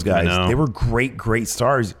loved those guys. They were great, great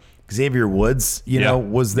stars. Xavier Woods,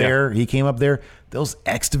 was there. He came up there. Those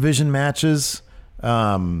X Division matches.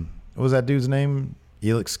 What was that dude's name?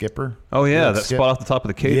 Elix Skipper. Oh yeah, Elix that spot off the top of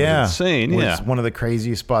the cage was insane. Was one of the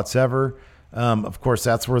craziest spots ever. Of course,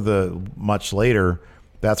 that's where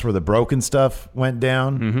that's where the broken stuff went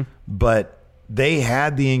down. But they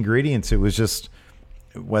had the ingredients. It was just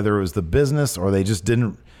whether it was the business or they just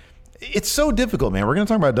didn't. It's so difficult, man. We're going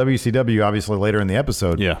to talk about WCW obviously later in the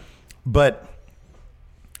episode. Yeah, but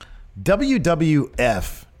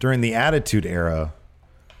WWF during the Attitude Era,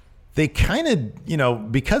 they kind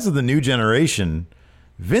of, because of the new generation,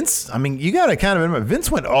 Vince, I mean, you got to kind of remember, Vince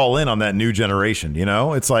went all in on that new generation,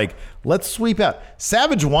 It's like, let's sweep out.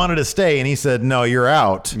 Savage wanted to stay, and he said, no, you're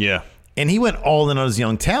out. Yeah. And he went all in on his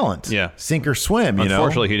young talent. Yeah. Sink or swim,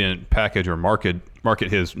 Unfortunately, he didn't package or market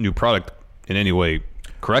his new product in any way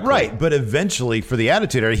correctly. Right, but eventually for the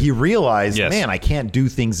Attitude Era, he realized, man, I can't do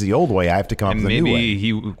things the old way. I have to come up with a new way. Maybe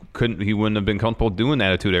he wouldn't have been comfortable doing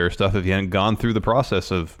Attitude Era stuff if he hadn't gone through the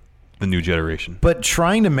process of the new generation. But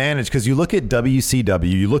trying to manage, because you look at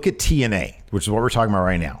WCW, you look at TNA, which is what we're talking about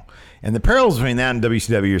right now, and the parallels between that and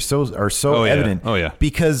WCW are so evident. Oh yeah.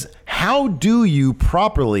 Because how do you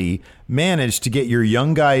properly manage to get your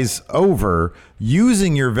young guys over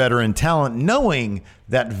using your veteran talent, knowing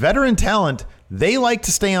that veteran talent, they like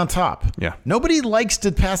to stay on top. Yeah. Nobody likes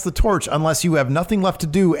to pass the torch unless you have nothing left to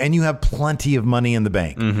do and you have plenty of money in the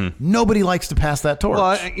bank. Nobody likes to pass that torch.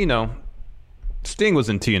 Well, Sting was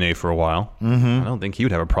in TNA for a while. I don't think he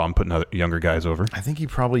would have a problem putting other younger guys over. I think he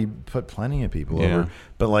probably put plenty of people over.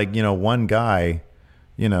 But one guy,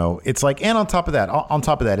 it's like, and on top of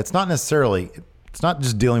that, it's not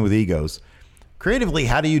just dealing with egos. Creatively,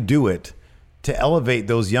 how do you do it to elevate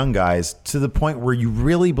those young guys to the point where you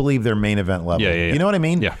really believe they're main event level? You know what I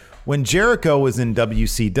mean? Yeah. When Jericho was in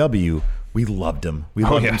WCW, we loved him. We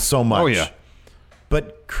loved him so much. Oh, yeah.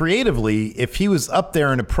 But creatively, if he was up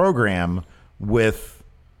there in a program with...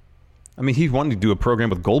 I mean, he wanted to do a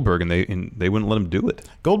program with Goldberg, and they wouldn't let him do it.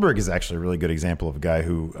 Goldberg is actually a really good example of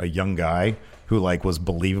a young guy who was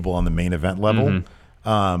believable on the main event level.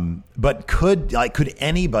 But could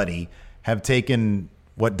anybody have taken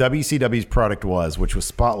what WCW's product was, which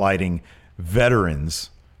was spotlighting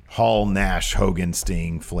veterans, Hall, Nash, Hogan,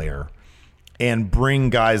 Sting, Flair, and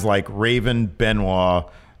bring guys like Raven, Benoit,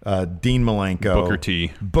 Dean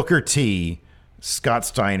Malenko, Booker T, Scott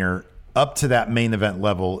Steiner up to that main event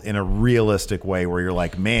level in a realistic way where you're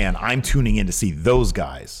like, man, I'm tuning in to see those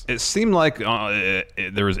guys. It seemed like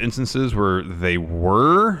there was instances where they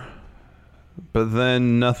were, but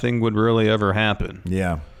then nothing would really ever happen.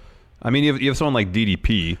 Yeah. I mean, you have someone like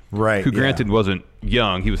DDP, right? Who, granted, wasn't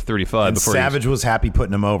young; he was 35. And before Savage was happy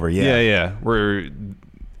putting him over. Yeah. Where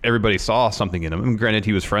everybody saw something in him. And granted,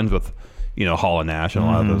 he was friends with, Hall and Nash and a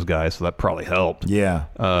lot of those guys, so that probably helped. Yeah.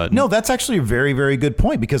 No, that's actually a very, very good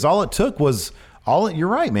point, because all it took was you're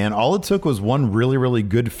right, man. All it took was one really, really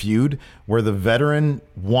good feud where the veteran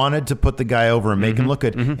wanted to put the guy over and make him look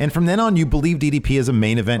good. And from then on, you believe DDP as a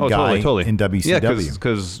main event guy totally. in WCW. Yeah,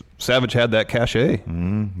 because Savage had that cachet.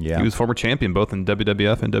 Yeah. He was former champion both in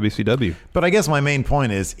WWF and WCW. But I guess my main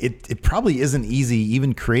point is it probably isn't easy,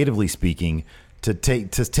 even creatively speaking, to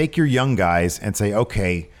take your young guys and say,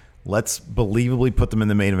 okay, let's believably put them in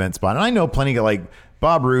the main event spot. And I know plenty of like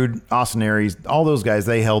Bob Roode, Austin Aries, all those guys,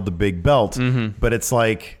 they held the big belt. But it's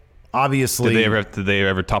like, obviously... Did they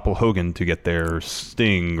ever topple Hogan to get there, or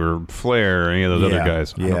Sting, or Flair, or any of those other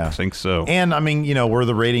guys? I don't think so. And, I mean, were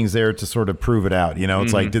the ratings there to sort of prove it out?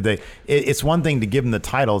 It's like, did they... It's one thing to give them the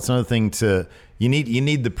title. It's another thing to... You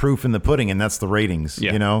need the proof in the pudding, and that's the ratings.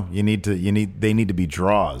 Yeah. They need to be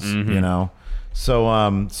draws,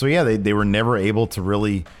 So, they were never able to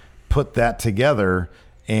really put that together,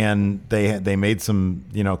 and they made some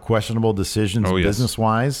questionable decisions business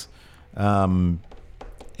wise, and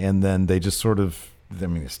then they just sort of, I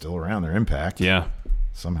mean, they're still around, their Impact,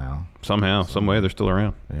 Somehow, some way, they're still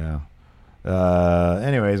around. Yeah.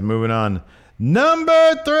 Anyways, moving on.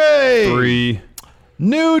 Number 3.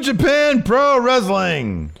 New Japan Pro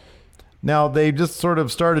Wrestling. Now, they just sort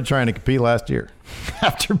of started trying to compete last year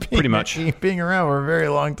after being around for a very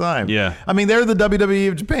long time. Yeah. I mean, they're the WWE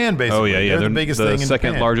of Japan, basically. Oh, yeah. They're the biggest thing in Japan. The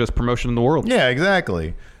second largest promotion in the world. Yeah,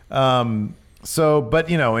 exactly.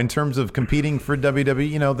 But, in terms of competing for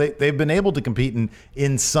WWE, they've been able to compete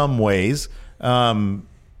in some ways. They've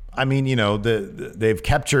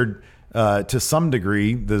captured to some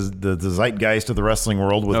degree the zeitgeist of the wrestling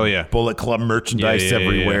world with Bullet Club merchandise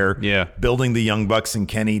everywhere. Yeah. Building the Young Bucks and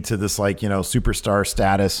Kenny to this superstar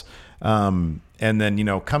status. And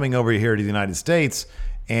then, coming over here to the United States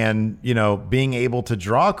and, being able to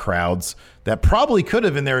draw crowds that probably could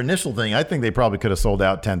have in their initial thing. I think they probably could have sold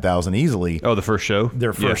out 10,000 easily. Oh, the first show?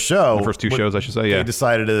 Their first show. The first 2 shows, I should say, yeah. They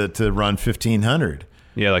decided to run 1,500.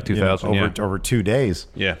 Yeah, like 2,000, over 2 days.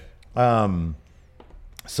 Yeah.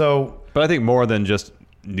 But I think more than just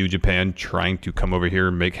New Japan trying to come over here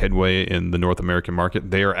and make headway in the North American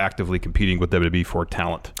market, they are actively competing with WWE for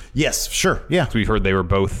talent. Yes, sure, yeah. So we've heard they were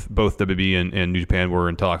both WWE and New Japan were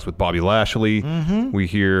in talks with Bobby Lashley. Mm-hmm. We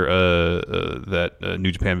hear that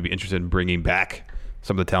New Japan would be interested in bringing back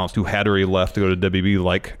some of the talents who had already left to go to WWE,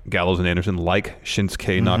 like Gallows and Anderson, like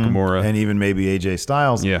Shinsuke Nakamura, and even maybe AJ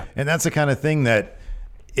Styles. Yeah, and that's the kind of thing that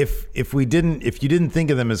if you didn't think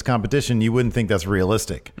of them as competition, you wouldn't think that's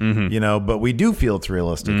realistic. Mm-hmm. But we do feel it's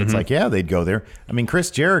realistic. Mm-hmm. It's like, yeah, they'd go there. I mean, Chris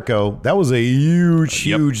Jericho, that was a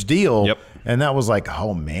huge deal. Yep. And that was like,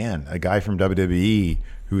 oh man, a guy from WWE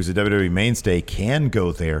who's a WWE mainstay can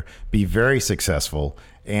go there, be very successful.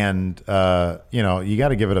 And you got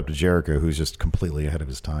to give it up to Jericho, who's just completely ahead of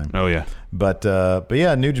his time. Oh yeah. But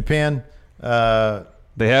yeah, New Japan,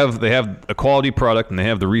 they have a quality product and they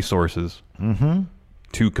have the resources. Mm-hmm.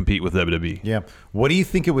 To compete with WWE. Yeah. What do you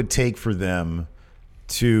think it would take for them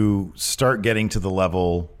to start getting to the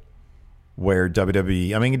level where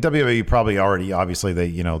WWE, I mean, WWE probably already, obviously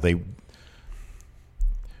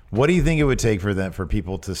what do you think it would take for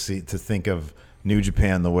people to think of New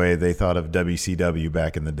Japan the way they thought of WCW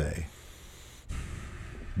back in the day?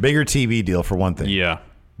 Bigger TV deal for one thing. Yeah.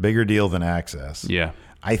 Bigger deal than Access. Yeah.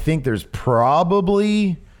 I think there's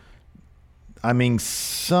probably,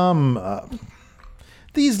 some,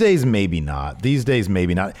 These days, maybe not.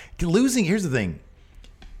 Losing, here's the thing.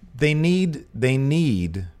 They need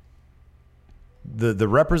the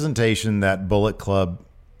representation that Bullet Club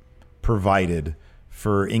provided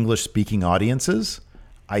for English-speaking audiences,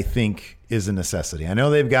 I think, is a necessity. I know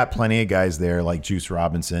they've got plenty of guys there like Juice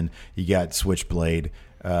Robinson. You got Switchblade.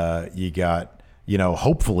 You got,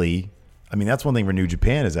 hopefully, that's one thing for New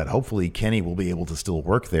Japan is that hopefully Kenny will be able to still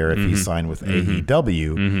work there if he's signed with AEW.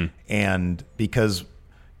 Mm-hmm. And because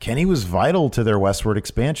Kenny was vital to their westward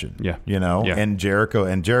expansion. Yeah. And Jericho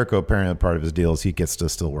apparently part of his deal is he gets to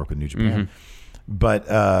still work with New Japan. Mm-hmm.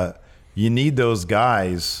 But you need those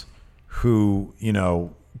guys who,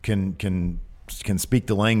 can speak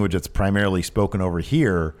the language that's primarily spoken over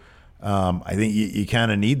here. I think you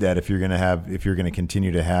kind of need that if you're going to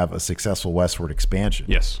continue to have a successful westward expansion.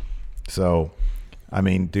 Yes. So,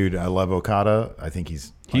 dude, I love Okada. I think he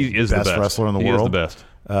is the best wrestler in the world. He is the best.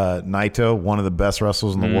 Naito, one of the best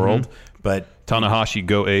wrestlers in the world, but Tanahashi,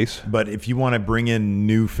 go ace. But if you want to bring in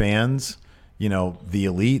new fans, the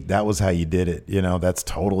Elite, that was how you did it. That's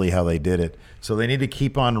totally how they did it. So they need to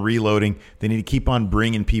keep on reloading. They need to keep on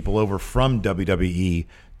bringing people over from WWE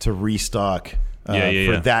to restock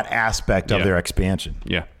for that aspect of their expansion.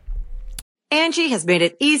 Yeah. Angie has made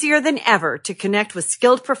it easier than ever to connect with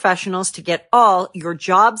skilled professionals to get all your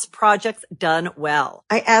jobs projects done well.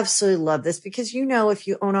 I absolutely love this because, if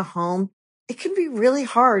you own a home, it can be really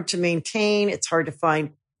hard to maintain. It's hard to find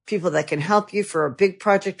people that can help you for a big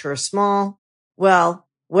project or a small. Well,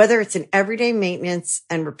 whether it's in everyday maintenance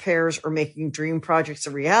and repairs or making dream projects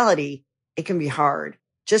a reality, it can be hard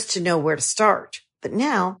just to know where to start. But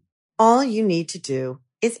now all you need to do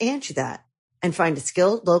is Angie that and find a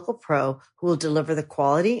skilled local pro who will deliver the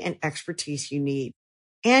quality and expertise you need.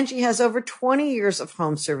 Angie has over 20 years of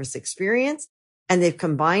home service experience, and they've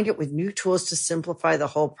combined it with new tools to simplify the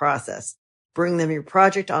whole process. Bring them your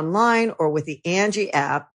project online or with the Angie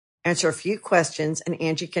app, answer a few questions, and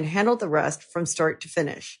Angie can handle the rest from start to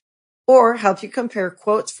finish. Or help you compare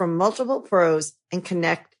quotes from multiple pros and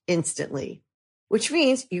connect instantly, which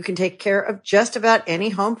means you can take care of just about any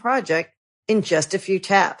home project in just a few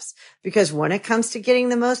taps. Because when it comes to getting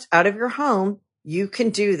the most out of your home, you can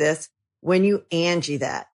do this when you Angie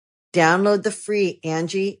that. Download the free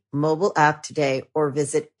Angie mobile app today or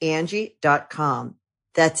visit Angie.com.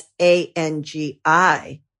 That's ANGI.com.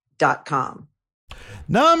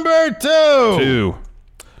 Number 2.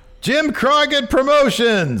 Jim Crockett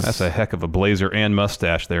Promotions. That's a heck of a blazer and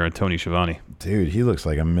mustache there on Tony Schiavone. Dude, he looks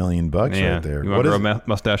like $1 million right there. You want to grow a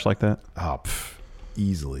mustache like that? Oh,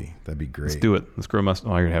 easily. That'd be great. Let's do it. Let's grow a mustache.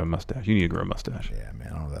 Oh, you're going to have a mustache. You need to grow a mustache. Yeah, man.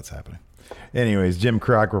 I don't know if that's happening. Anyways, Jim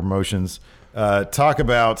Crockett Promotions. Talk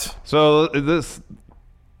about... So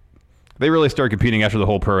they really started competing after the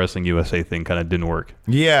whole Pro Wrestling USA thing kind of didn't work.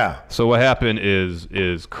 Yeah. So what happened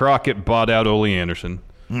is Crockett bought out Ole Anderson.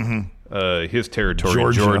 His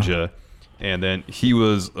territory, Georgia, and then he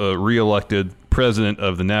was reelected president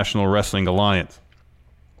of the National Wrestling Alliance.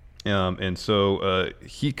 And so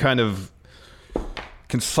he kind of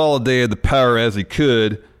consolidated the power as he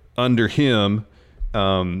could under him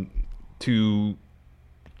to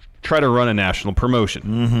try to run a national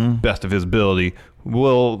promotion, best of his ability,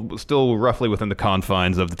 still roughly within the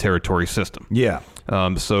confines of the territory system. Yeah.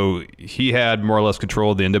 So he had more or less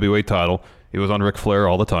control of the NWA title. It was on Ric Flair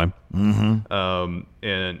all the time. And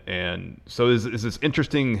so is this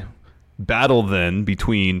interesting battle then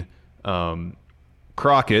between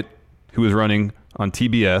Crockett, who was running on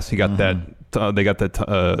TBS. He got that. They got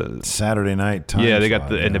that Saturday night time. Yeah, they got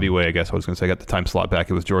the NWA. I guess I was going to say got the time slot back.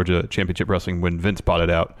 It was Georgia Championship Wrestling when Vince bought it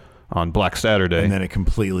out on Black Saturday, and then it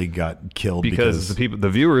completely got killed because the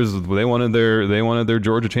viewers they wanted their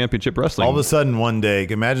Georgia Championship Wrestling. All of a sudden one day,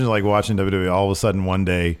 imagine like watching WWE. All of a sudden one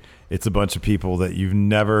day, it's a bunch of people that you've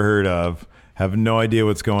never heard of, have no idea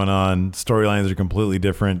what's going on. Storylines are completely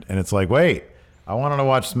different, and it's like, wait, I wanted to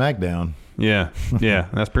watch SmackDown. Yeah,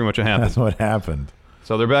 that's pretty much what happened. That's what happened.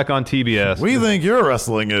 So they're back on TBS. We think your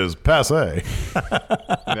wrestling is passe.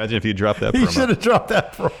 Imagine if you dropped that promo. You should have dropped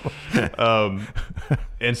that promo.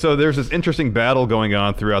 And so there's this interesting battle going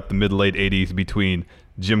on throughout the mid-late 80s between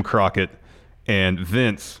Jim Crockett and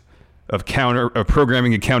Vince of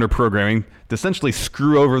programming and counter-programming to essentially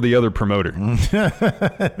screw over the other promoter.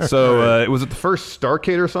 So was it the first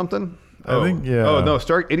Starrcade or something? I think, yeah. Oh, no,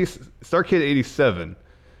 Starrcade 87.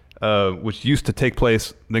 Which used to take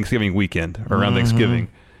place Thanksgiving weekend, around Thanksgiving.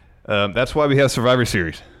 That's why we have Survivor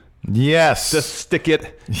Series. Yes. Just stick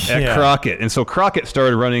it at Crockett. And so Crockett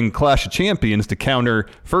started running Clash of Champions to counter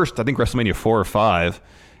first, I think, WrestleMania 4 or 5.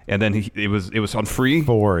 And then it was on free.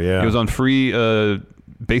 4, yeah. It was on free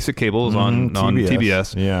basic cables on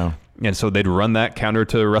TBS. Yeah. And so they'd run that counter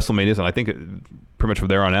to WrestleManias. And I think pretty much from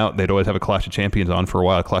there on out, they'd always have a Clash of Champions on for a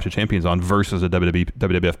while, Clash of Champions on versus a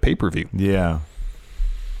WWF pay-per-view. Yeah.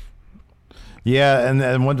 Yeah, and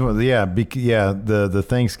the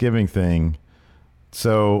Thanksgiving thing.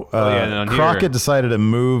 So Crockett decided to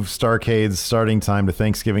move Starrcade's starting time to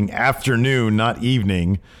Thanksgiving afternoon, not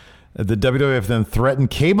evening. The WWF then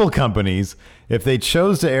threatened cable companies if they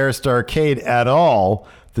chose to air Starrcade at all,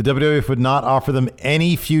 the WWF would not offer them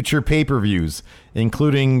any future pay-per-views,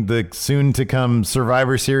 including the soon-to-come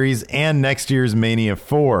Survivor Series and next year's Mania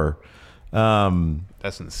 4.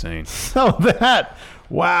 That's insane. So that...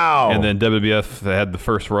 Wow. And then WWF had the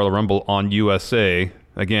first Royal Rumble on USA,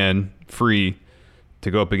 again, free,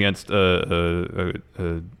 to go up against a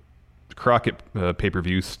Crockett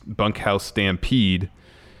pay-per-view, Bunkhouse Stampede.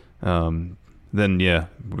 Then,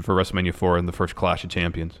 for WrestleMania 4 and the first Clash of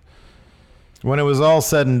Champions. When it was all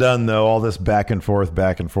said and done, though, all this back and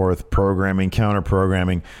forth programming,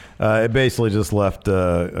 counter-programming, it basically just left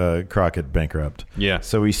Crockett bankrupt. Yeah.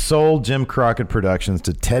 So he sold Jim Crockett Productions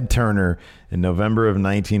to Ted Turner in November of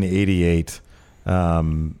 1988,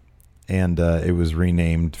 and it was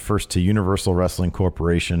renamed first to Universal Wrestling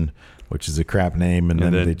Corporation, which is a crap name, and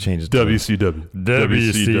then they changed it to WCW.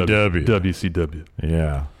 WCW.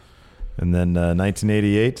 Yeah. And then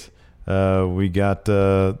 1988... we got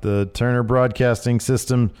the Turner Broadcasting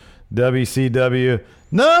System, WCW,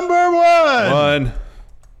 number one.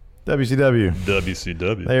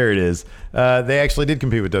 WCW. There it is. They actually did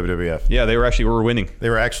compete with WWF. Yeah, they were winning. They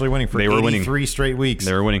were actually winning for 83 straight weeks.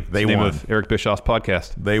 They were winning. They won. won. Of Eric Bischoff's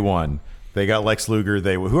podcast. They won. They got Lex Luger.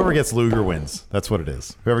 Whoever gets Luger wins. That's what it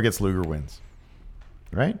is. Whoever gets Luger wins.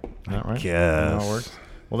 Right? Not right? Guess. How it works?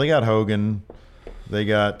 Well, they got Hogan. They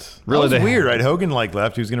got... Really, that was weird, right? Hogan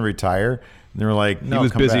left. He was going to retire. And they were like, no, he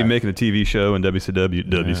was busy back. making a TV show in WCW.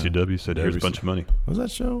 WCW said, here's a bunch of money. What was that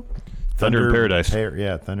show? Thunder in Paradise. Thunder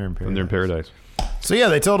in Paradise. Thunder in Paradise. So, yeah,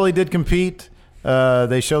 they totally did compete.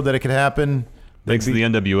 They showed that it could happen. Thanks to the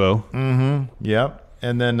NWO. Mm-hmm. Yep.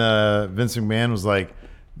 And then Vince McMahon was like,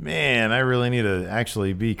 man, I really need to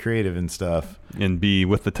actually be creative and stuff. And be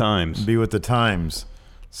with the times.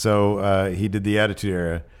 So he did the Attitude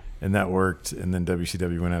Era. And that worked, and then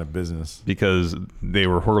WCW went out of business. Because they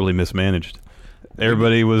were horribly mismanaged.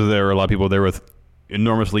 Everybody was there, a lot of people were there with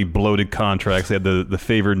enormously bloated contracts. They had the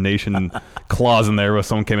favored nation clause in there where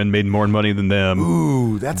someone came in and made more money than them.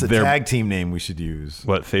 Ooh, that's a tag team name we should use.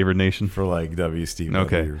 What, favored nation? For like WSTW.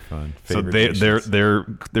 Okay. Or fun. So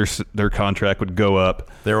their contract would go up.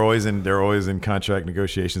 They're always in contract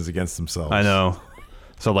negotiations against themselves. I know.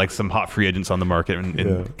 So like some hot free agents on the market,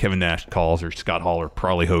 and Kevin Nash calls, or Scott Hall, or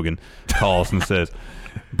Prawley Hogan calls and says,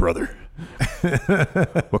 "Brother,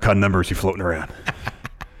 what kind of numbers you floating around?"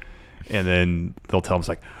 And then they'll tell him, it's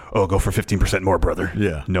like, "Oh, go for 15% more, brother."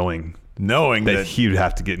 Yeah, knowing that he would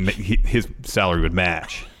have to get his salary would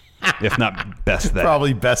match, if not best that.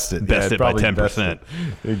 Probably best it by 10%.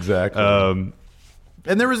 Exactly.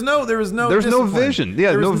 And there was no vision.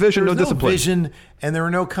 Yeah, no vision, no discipline. Vision, and there were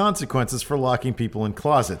no consequences for locking people in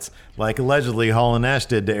closets, like allegedly Hall and Nash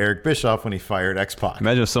did to Eric Bischoff when he fired X-Pac.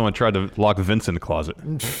 Imagine if someone tried to lock Vince in the closet.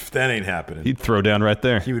 That ain't happening. He'd throw down right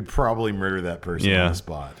there. He would probably murder that person on the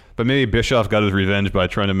spot. But maybe Bischoff got his revenge by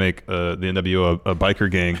trying to make the NWO a biker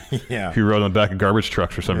gang who rode on the back of garbage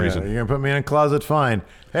trucks for some reason. You're going to put me in a closet? Fine.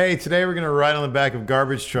 Hey, today we're going to ride on the back of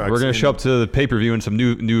garbage trucks. We're going to show up to the pay-per-view in some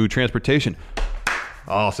new transportation.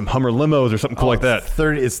 Oh, some Hummer limos or something cool like that.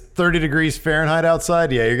 It's 30 degrees Fahrenheit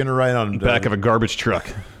outside? Yeah, you're going to ride on... back of a garbage truck.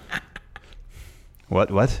 What?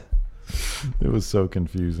 It was so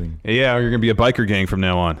confusing. Yeah, you're going to be a biker gang from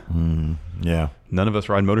now on. Yeah. None of us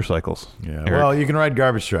ride motorcycles. Yeah. Eric. Well, you can ride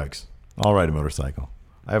garbage trucks. I'll ride a motorcycle.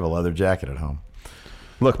 I have a leather jacket at home.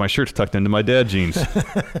 Look, my shirt's tucked into my dad jeans.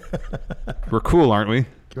 We're cool, aren't we?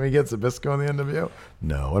 Can we get Zabisco in the NWO?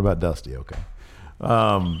 No. What about Dusty? Okay.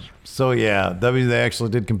 So yeah, they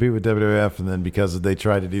actually did compete with WWF, and then because they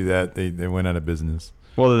tried to do that, they went out of business.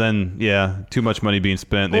 Well, then, too much money being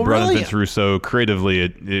spent. They brought in Vince Russo. Creatively,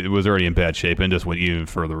 it was already in bad shape and just went even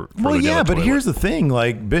further well, yeah, down the but toilet. Here's the thing.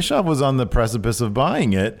 Like, Bischoff was on the precipice of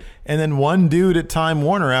buying it, and then one dude at Time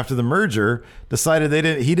Warner after the merger decided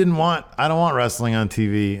I don't want wrestling on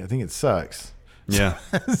TV. I think it sucks. Yeah.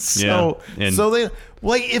 So they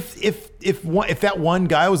like if that one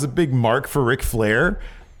guy was a big mark for Ric Flair,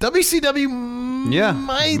 WCW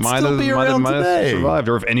might still be around today. Have survived,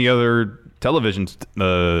 or if any other television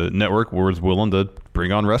network was willing to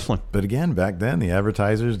bring on wrestling. But again, back then the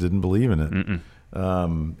advertisers didn't believe in it.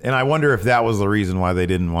 And I wonder if that was the reason why they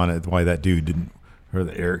didn't want it. Why that dude didn't, or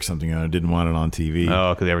the Eric something on it, didn't want it on TV.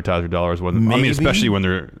 Oh, because the advertiser dollars wasn't. Maybe. I mean, especially when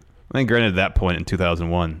they're. I think, granted, at that point in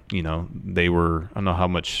 2001, they were. I don't know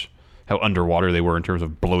how underwater they were in terms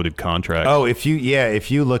of bloated contracts. Oh, if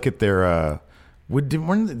you look at their.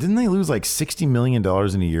 Didn't they lose like $60 million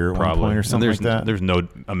in a year at one point or something like that? There's no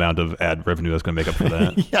amount of ad revenue that's going to make up for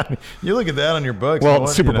that. Yeah, you look at that on your books. Well,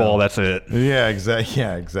 Super Bowl, that's it. Yeah,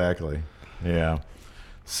 exactly. Yeah.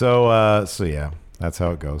 So yeah, that's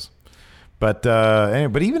how it goes. But anyway,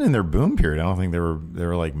 but even in their boom period, I don't think they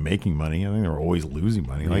were like making money. I think they were always losing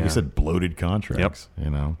money. Like you said, bloated contracts.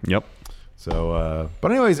 Yep. So,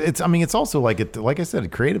 but anyways, it's also like I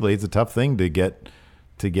said, creatively, it's a tough thing to get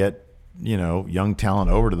young talent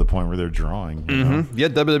over to the point where they're drawing. Yeah,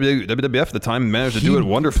 WWF at the time managed to do it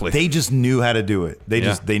wonderfully. They just knew how to do it.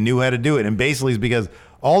 They knew how to do it, and basically, it's because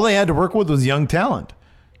all they had to work with was young talent.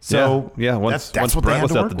 So once that's what Brett they had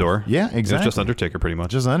was to out work the door, with. Yeah, exactly. It was just Undertaker, pretty much.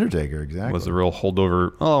 Just Undertaker, exactly. Was the real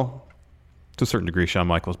holdover. Oh, to a certain degree, Shawn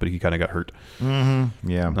Michaels, but he kind of got hurt.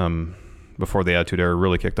 Yeah. Before the Attitude Era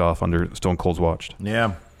really kicked off under Stone Cold's watched.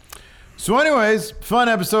 Yeah. So, anyways, fun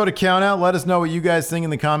episode of Count Out. Let us know what you guys think in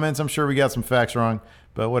the comments. I'm sure we got some facts wrong,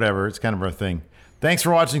 but whatever. It's kind of our thing. Thanks for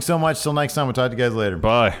watching so much. Till next time, we'll talk to you guys later.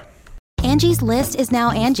 Bye. Angie's List is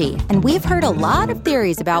now Angie, and we've heard a lot of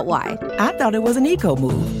theories about why. I thought it was an eco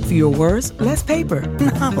move. Fewer words, less paper.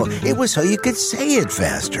 No, it was so you could say it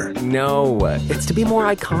faster. No, it's to be more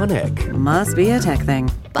iconic. Must be a tech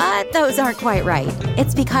thing. But those aren't quite right.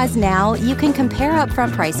 It's because now you can compare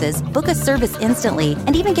upfront prices, book a service instantly,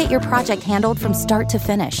 and even get your project handled from start to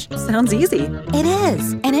finish. Sounds easy. It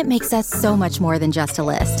is, and it makes us so much more than just a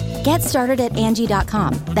list. Get started at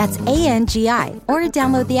Angie.com. That's ANGI, or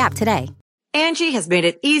download the app today. Angie has made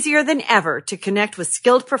it easier than ever to connect with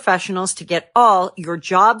skilled professionals to get all your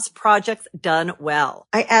jobs projects done well.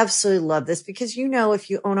 I absolutely love this because, if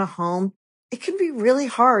you own a home, it can be really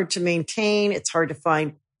hard to maintain. It's hard to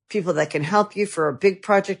find people that can help you for a big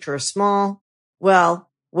project or a small. Well,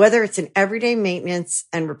 whether it's in everyday maintenance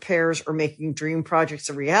and repairs or making dream projects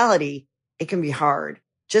a reality, it can be hard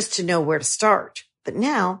just to know where to start. But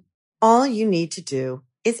now all you need to do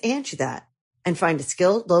is Angie that and find a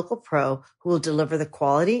skilled local pro who will deliver the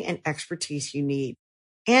quality and expertise you need.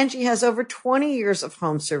 Angie has over 20 years of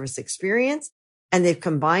home service experience, and they've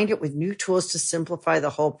combined it with new tools to simplify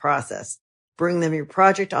the whole process. Bring them your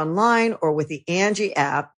project online or with the Angie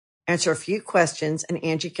app Answer a few questions, and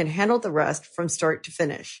Angie can handle the rest from start to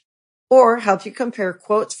finish. Or help you compare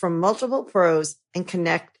quotes from multiple pros and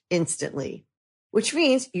connect instantly. Which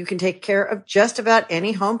means you can take care of just about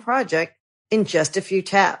any home project in just a few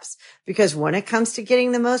taps. Because when it comes to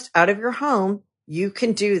getting the most out of your home, you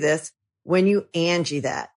can do this when you Angie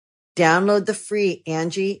that. Download the free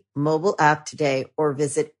Angie mobile app today or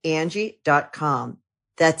visit Angie.com.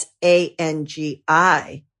 That's ANGI.com.